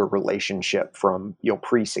older relationship from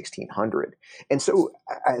pre 1600. And so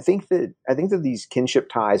I think that these kinship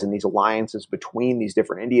ties and these alliances between these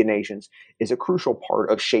different Indian nations is a crucial part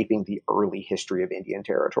of shaping the early history of Indian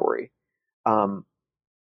territory.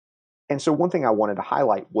 And so one thing I wanted to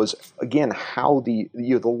highlight was again how the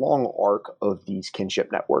long arc of these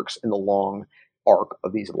kinship networks and the long arc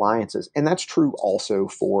of these alliances, and that's true also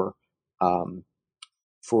for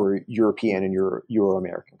European and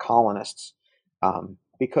Euro-American colonists,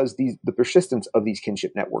 because the persistence of these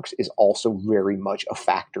kinship networks is also very much a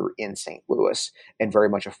factor in St. Louis and very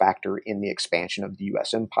much a factor in the expansion of the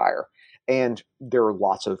U.S. empire. And there are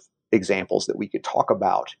lots of examples that we could talk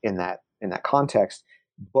about in that context.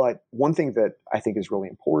 But one thing that I think is really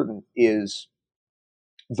important is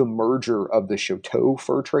the merger of the Chouteau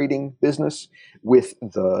fur trading business with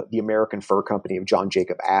the American Fur Company of John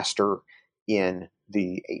Jacob Astor in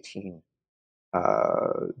the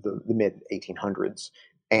mid 1800s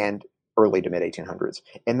and early to mid 1800s.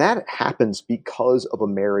 And that happens because of a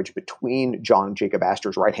marriage between John Jacob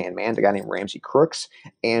Astor's right-hand man, a guy named Ramsey Crooks,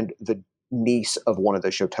 and the niece of one of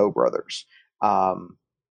the Chouteau brothers.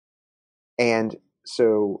 And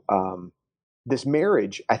so this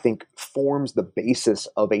marriage, I think, forms the basis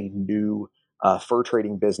of a new fur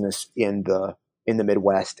trading business in the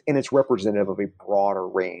Midwest, and it's representative of a broader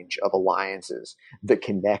range of alliances that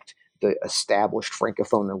connect the established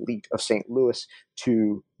Francophone elite of St. Louis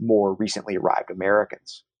to more recently arrived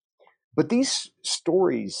Americans. But these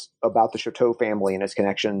stories about the Chouteau family and its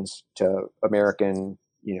connections to American,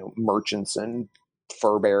 merchants and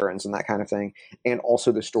fur barons and that kind of thing, and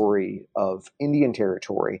also the story of Indian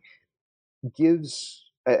territory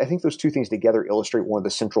I think those two things together illustrate one of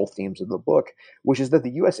the central themes of the book, which is that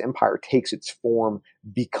the U.S. empire takes its form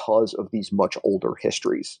because of these much older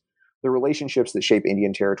histories. The relationships that shape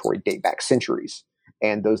Indian territory date back centuries,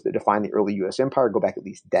 and those that define the early U.S. empire go back at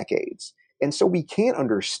least decades. And so we can't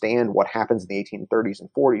understand what happens in the 1830s and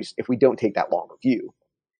 40s if we don't take that longer view.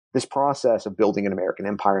 This process of building an American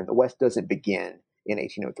empire in the West doesn't begin in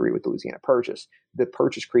 1803 with the Louisiana Purchase. The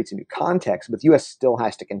Purchase creates a new context, but the U.S. still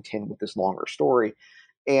has to contend with this longer story.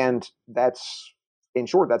 And that's, in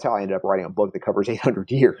short, that's how I ended up writing a book that covers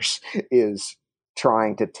 800 years, is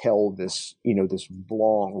trying to tell this, this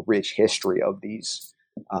long, rich history of these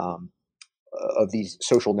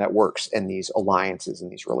social networks and these alliances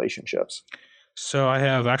and these relationships. So I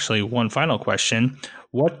have actually one final question.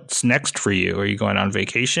 What's next for you? Are you going on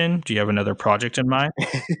vacation? Do you have another project in mind?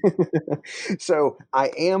 So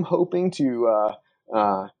I am hoping to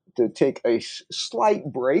take a slight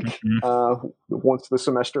break once the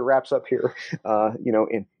semester wraps up here,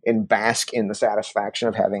 and bask in the satisfaction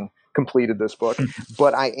of having completed this book.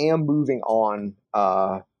 But I am moving on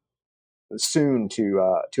soon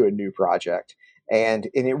to a new project, and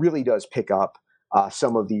it really does pick up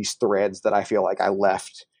some of these threads that I feel like I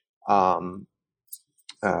left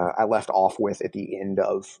off with at the end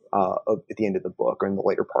of the book, or in the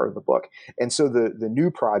later part of the book. And so the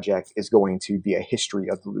new project is going to be a history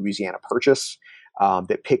of the Louisiana Purchase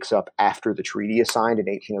that picks up after the treaty is signed in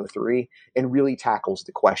 1803, and really tackles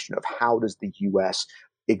the question of how does the U.S.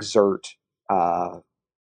 exert and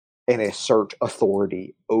assert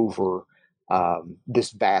authority over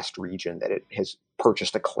this vast region that it has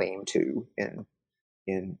purchased a claim to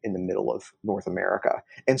in the middle of North America.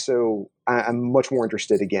 And so I'm much more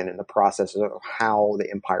interested again in the process of how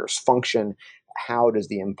the empires function. How does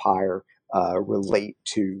the empire relate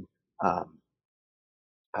to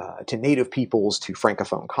native peoples, to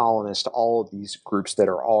Francophone colonists, to all of these groups that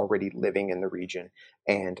are already living in the region,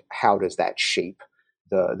 and how does that shape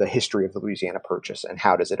the history of the Louisiana Purchase, and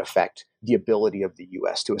how does it affect the ability of the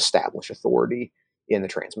U.S. to establish authority in the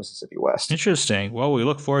Trans-Mississippi West? Interesting. Well, we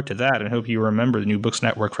look forward to that and hope you remember the New Books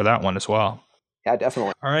Network for that one as well. Yeah,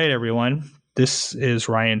 definitely. All right, everyone. This is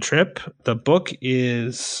Ryan Tripp. The book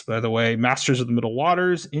is, by the way, Masters of the Middle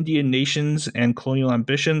Waters, Indian Nations and Colonial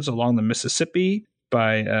Ambitions Along the Mississippi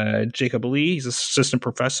by Jacob Lee. He's assistant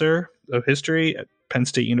professor of history at Penn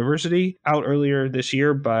State University. Out earlier this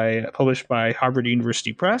year, published by Harvard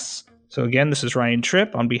University Press. So again, this is Ryan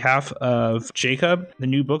Tripp on behalf of Jacob, the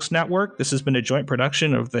New Books Network. This has been a joint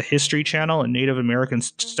production of the History Channel and Native American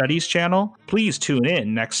Studies Channel. Please tune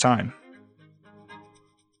in next time.